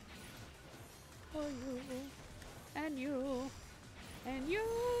 For you. And you. And you.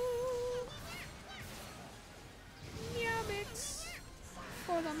 Meow mix.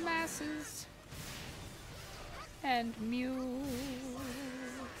 For the masses. And Mew.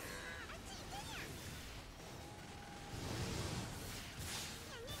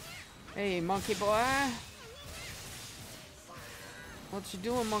 Hey, monkey boy. What you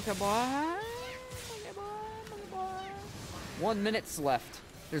doing, monkey boy? Monkey boy, monkey boy. 1 minute's left.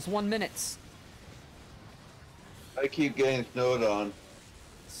 There's 1 minute. I keep getting snowed on.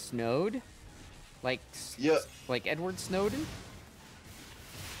 Snowed? Like, Yeah. like Edward Snowden?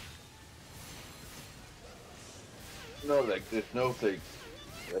 No, like the snowflakes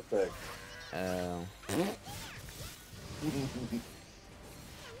effect. Oh.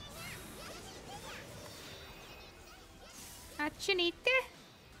 Achinite?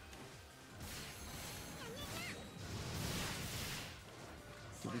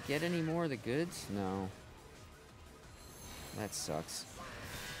 Did we get any more of the goods? No. That sucks.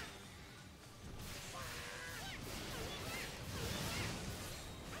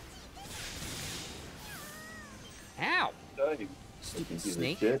 Ow! Dying. Stupid Piece of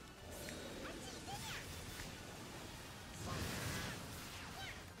snake. shit.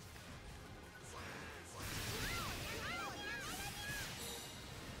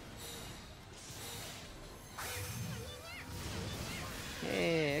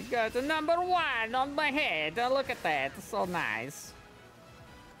 Hey, I got the number 1 on my head. Oh, look at that. It's so nice.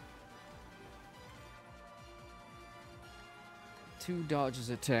 Two dodges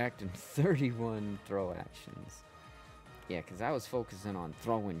attacked and 31 throw actions. Yeah, because I was focusing on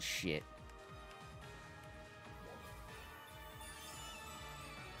throwing shit.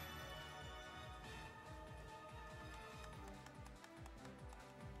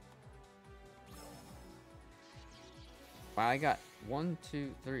 Wow, I got 1,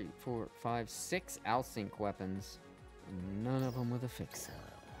 2, 3, 4, 5, 6 Alsync weapons, and none of them with a fixer.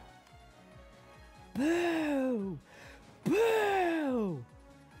 Boo! Boo!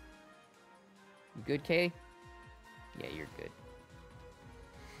 You good, Kay? Yeah, you're good.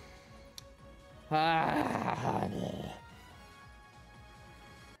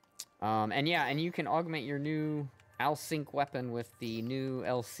 And yeah, and you can augment your new Alsync weapon with the new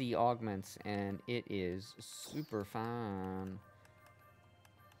LC augments, and it is super fun.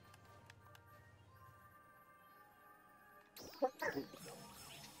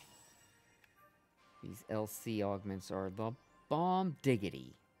 These LC augments are the bomb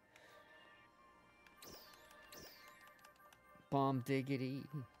diggity. Bomb diggity.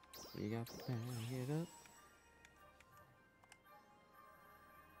 We got to bag it up.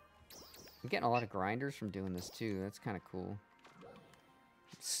 I'm getting a lot of grinders from doing this too. That's kind of cool.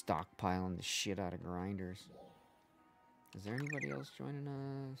 Stockpiling the shit out of grinders. Is there anybody else joining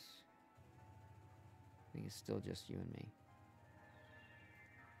us? I think it's still just you and me.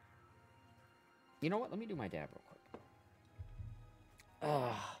 You know what? Let me do my dab real quick.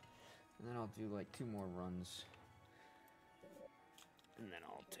 And then I'll do like 2 more runs. And then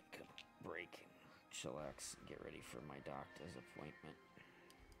I'll take a break and chillax and get ready for my doctor's appointment.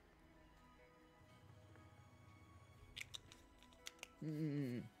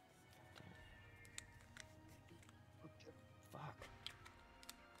 Fuck.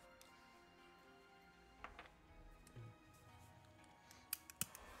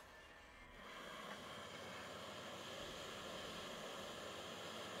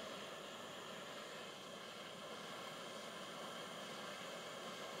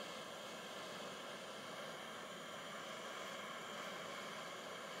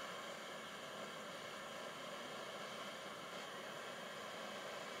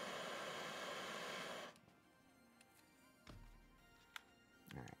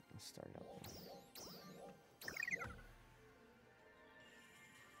 Alright, let's start it up.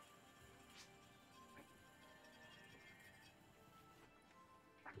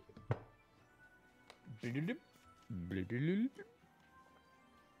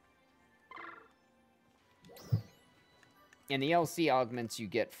 And the LC augments you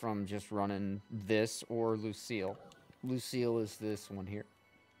get from just running this or Lucille. Lucille is this one here.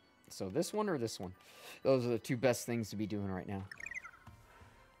 So this one or this one. Those are the 2 best things to be doing right now.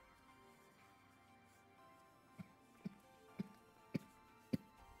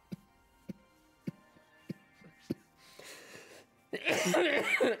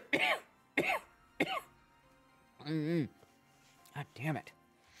 God damn it.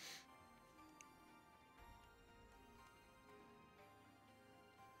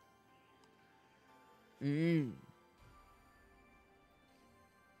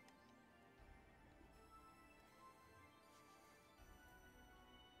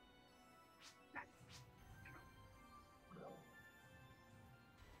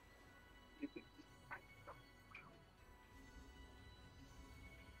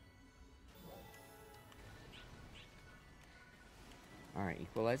 Alright,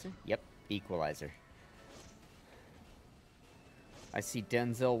 equalizer? Yep, equalizer. I see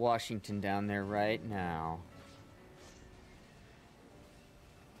Denzel Washington down there right now.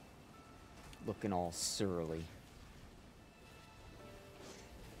 Looking all surly.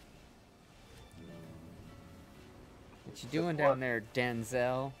 What you doing down there,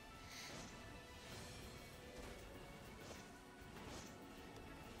 Denzel?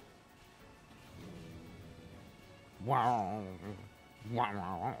 Wow.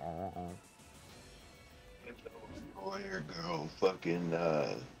 Lawyer girl, fucking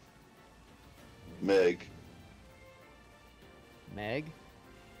Meg. Meg?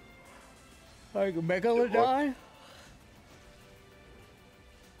 Like Megalodon?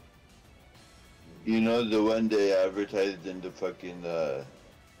 You know the one they advertised in the fucking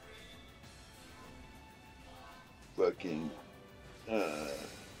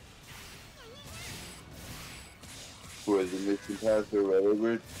for the mission pass or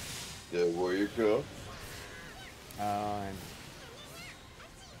whatever, the warrior girl. Oh, I'm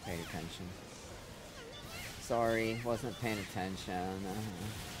paying attention. Sorry, wasn't paying attention.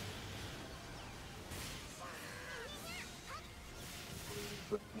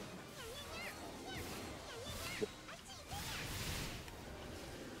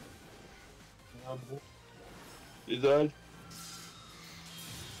 Is that?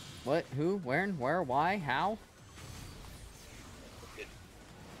 What? Who? Where? Where? Why? How?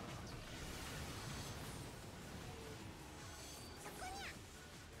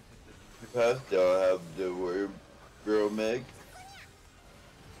 Pass, they'll have the warrior girl Meg.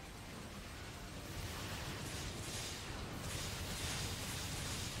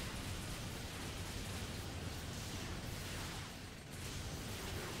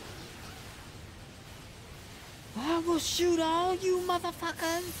 I will shoot all you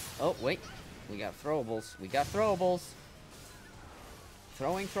motherfuckers! Oh, wait. We got throwables. We got throwables.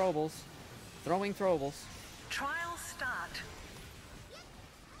 Throwing throwables. Throwing throwables. Trial start.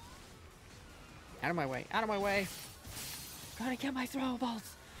 Out of my way. Out of my way. Gotta get my throwables.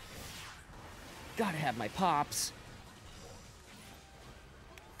 Gotta have my pops.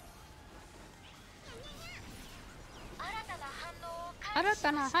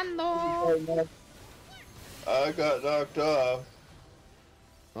 I got knocked off.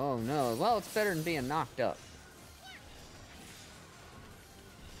 Oh no. Well, it's better than being knocked up.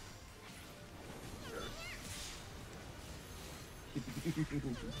 ご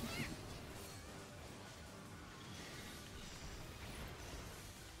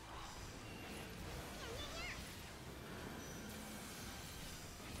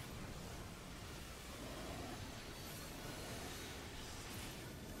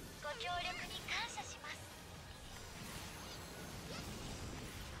協力に感謝します。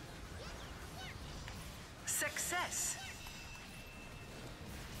 Success.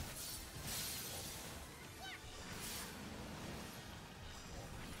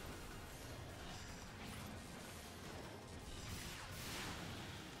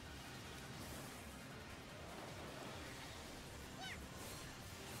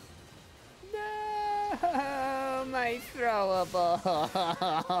 No, my throwables.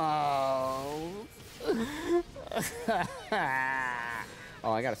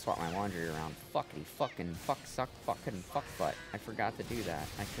 Oh, I gotta swap my laundry around. Fuckity fucking fuck suck fucking fuck butt. I forgot to do that.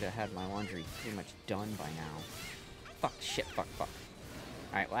 I could have had my laundry pretty much done by now. Fuck shit fuck fuck.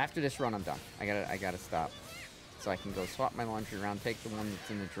 Alright, well after this run I'm done. I gotta stop. So I can go swap my laundry around, take the one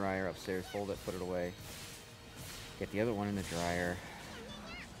that's in the dryer upstairs, fold it, put it away. Get the other one in the dryer.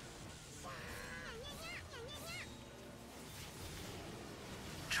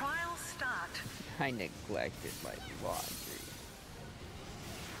 Trial start. I neglected my laundry.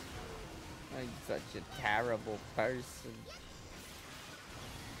 I'm such a terrible person.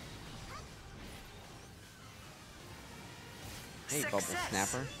 Hey, Bubble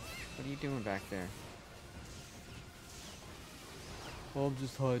Snapper. What are you doing back there? Oh, I'm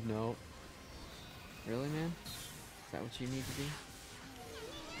just hiding out. Really, man? Is that what you need to be?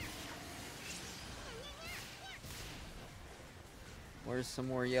 Where's some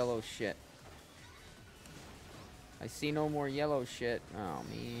more yellow shit? I see no more yellow shit. Oh,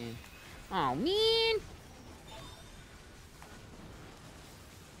 man. Oh, man!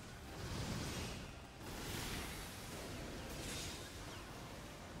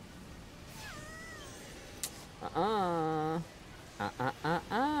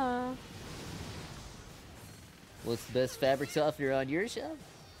 What's the best fabric softener on your shelf?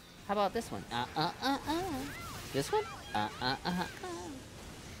 How about this one? This one?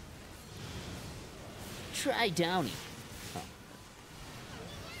 Try Downy. Oh.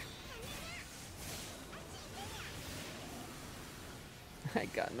 I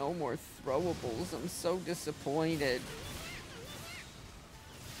got no more throwables. I'm so disappointed.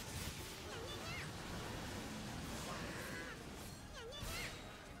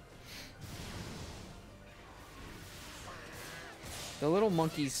 The little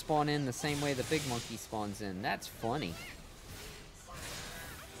monkeys spawn in the same way the big monkey spawns in. That's funny.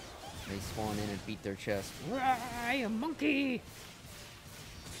 They spawn in and beat their chest. I am monkey!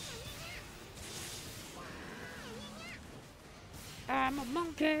 I'm a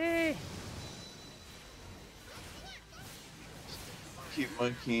monkey! Keep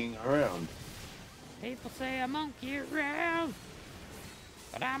monkeying around. People say I monkey around,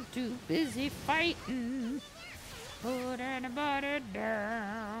 but I'm too busy fighting. Put anybody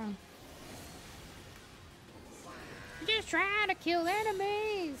down. Just trying to kill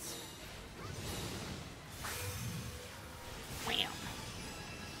enemies. Wham.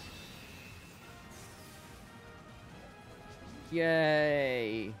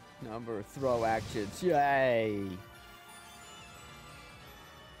 Yay! Number of throw actions. Yay!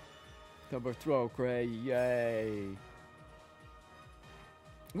 Number throw cray. Yay!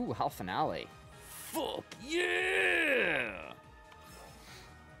 Ooh, Hell Finale. Fuck yeah!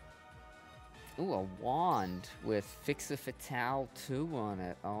 Ooh, a wand with Fix a Fatale 2 on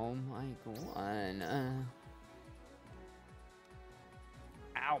it. Oh my god.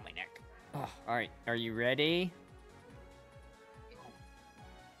 Ow, my neck. Oh, alright, are you ready?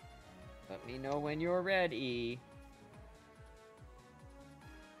 Let me know when you're ready.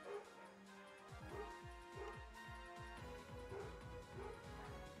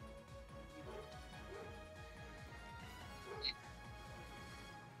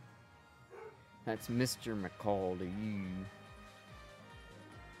 That's Mr. McCall to you.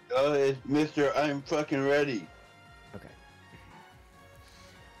 Oh, it's Mr. I'm fucking ready. Okay.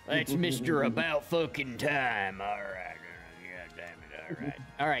 That's Mr. About fucking time. Alright. Yeah, damn it. Alright.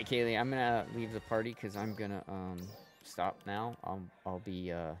 Alright, Kaylee, I'm gonna leave the party because I'm gonna stop now. I'll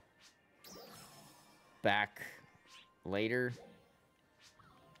be back later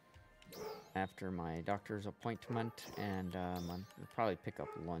after my doctor's appointment, and I'll probably pick up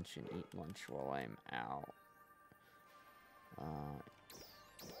lunch and eat lunch while I'm out.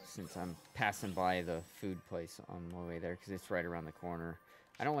 Since I'm passing by the food place on my way there, because it's right around the corner.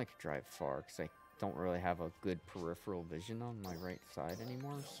 I don't like to drive far, because I don't really have a good peripheral vision on my right side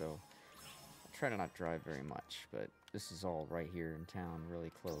anymore, so I try to not drive very much, but this is all right here in town,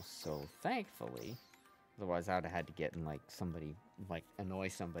 really close. So thankfully, otherwise I would have had to get in like somebody, like annoy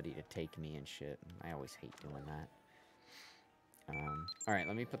somebody to take me and shit. And I always hate doing that. All right,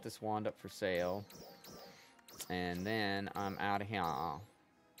 let me put this wand up for sale, and then I'm out of here. All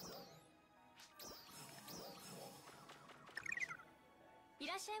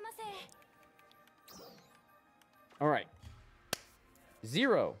right.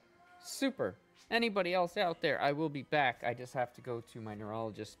 Zero. Super. Anybody else out there? I will be back. I just have to go to my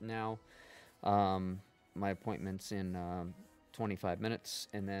neurologist now. My appointment's in 25 minutes,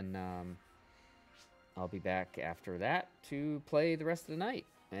 and then I'll be back after that to play the rest of the night.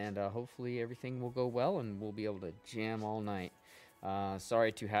 And hopefully everything will go well, and we'll be able to jam all night.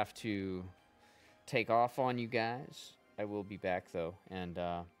 Sorry to have to take off on you guys. I will be back, though, and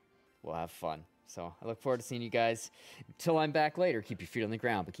we'll have fun. So I look forward to seeing you guys. Until I'm back later, keep your feet on the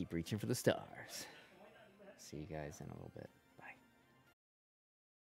ground, but keep reaching for the stars. See you guys in a little bit.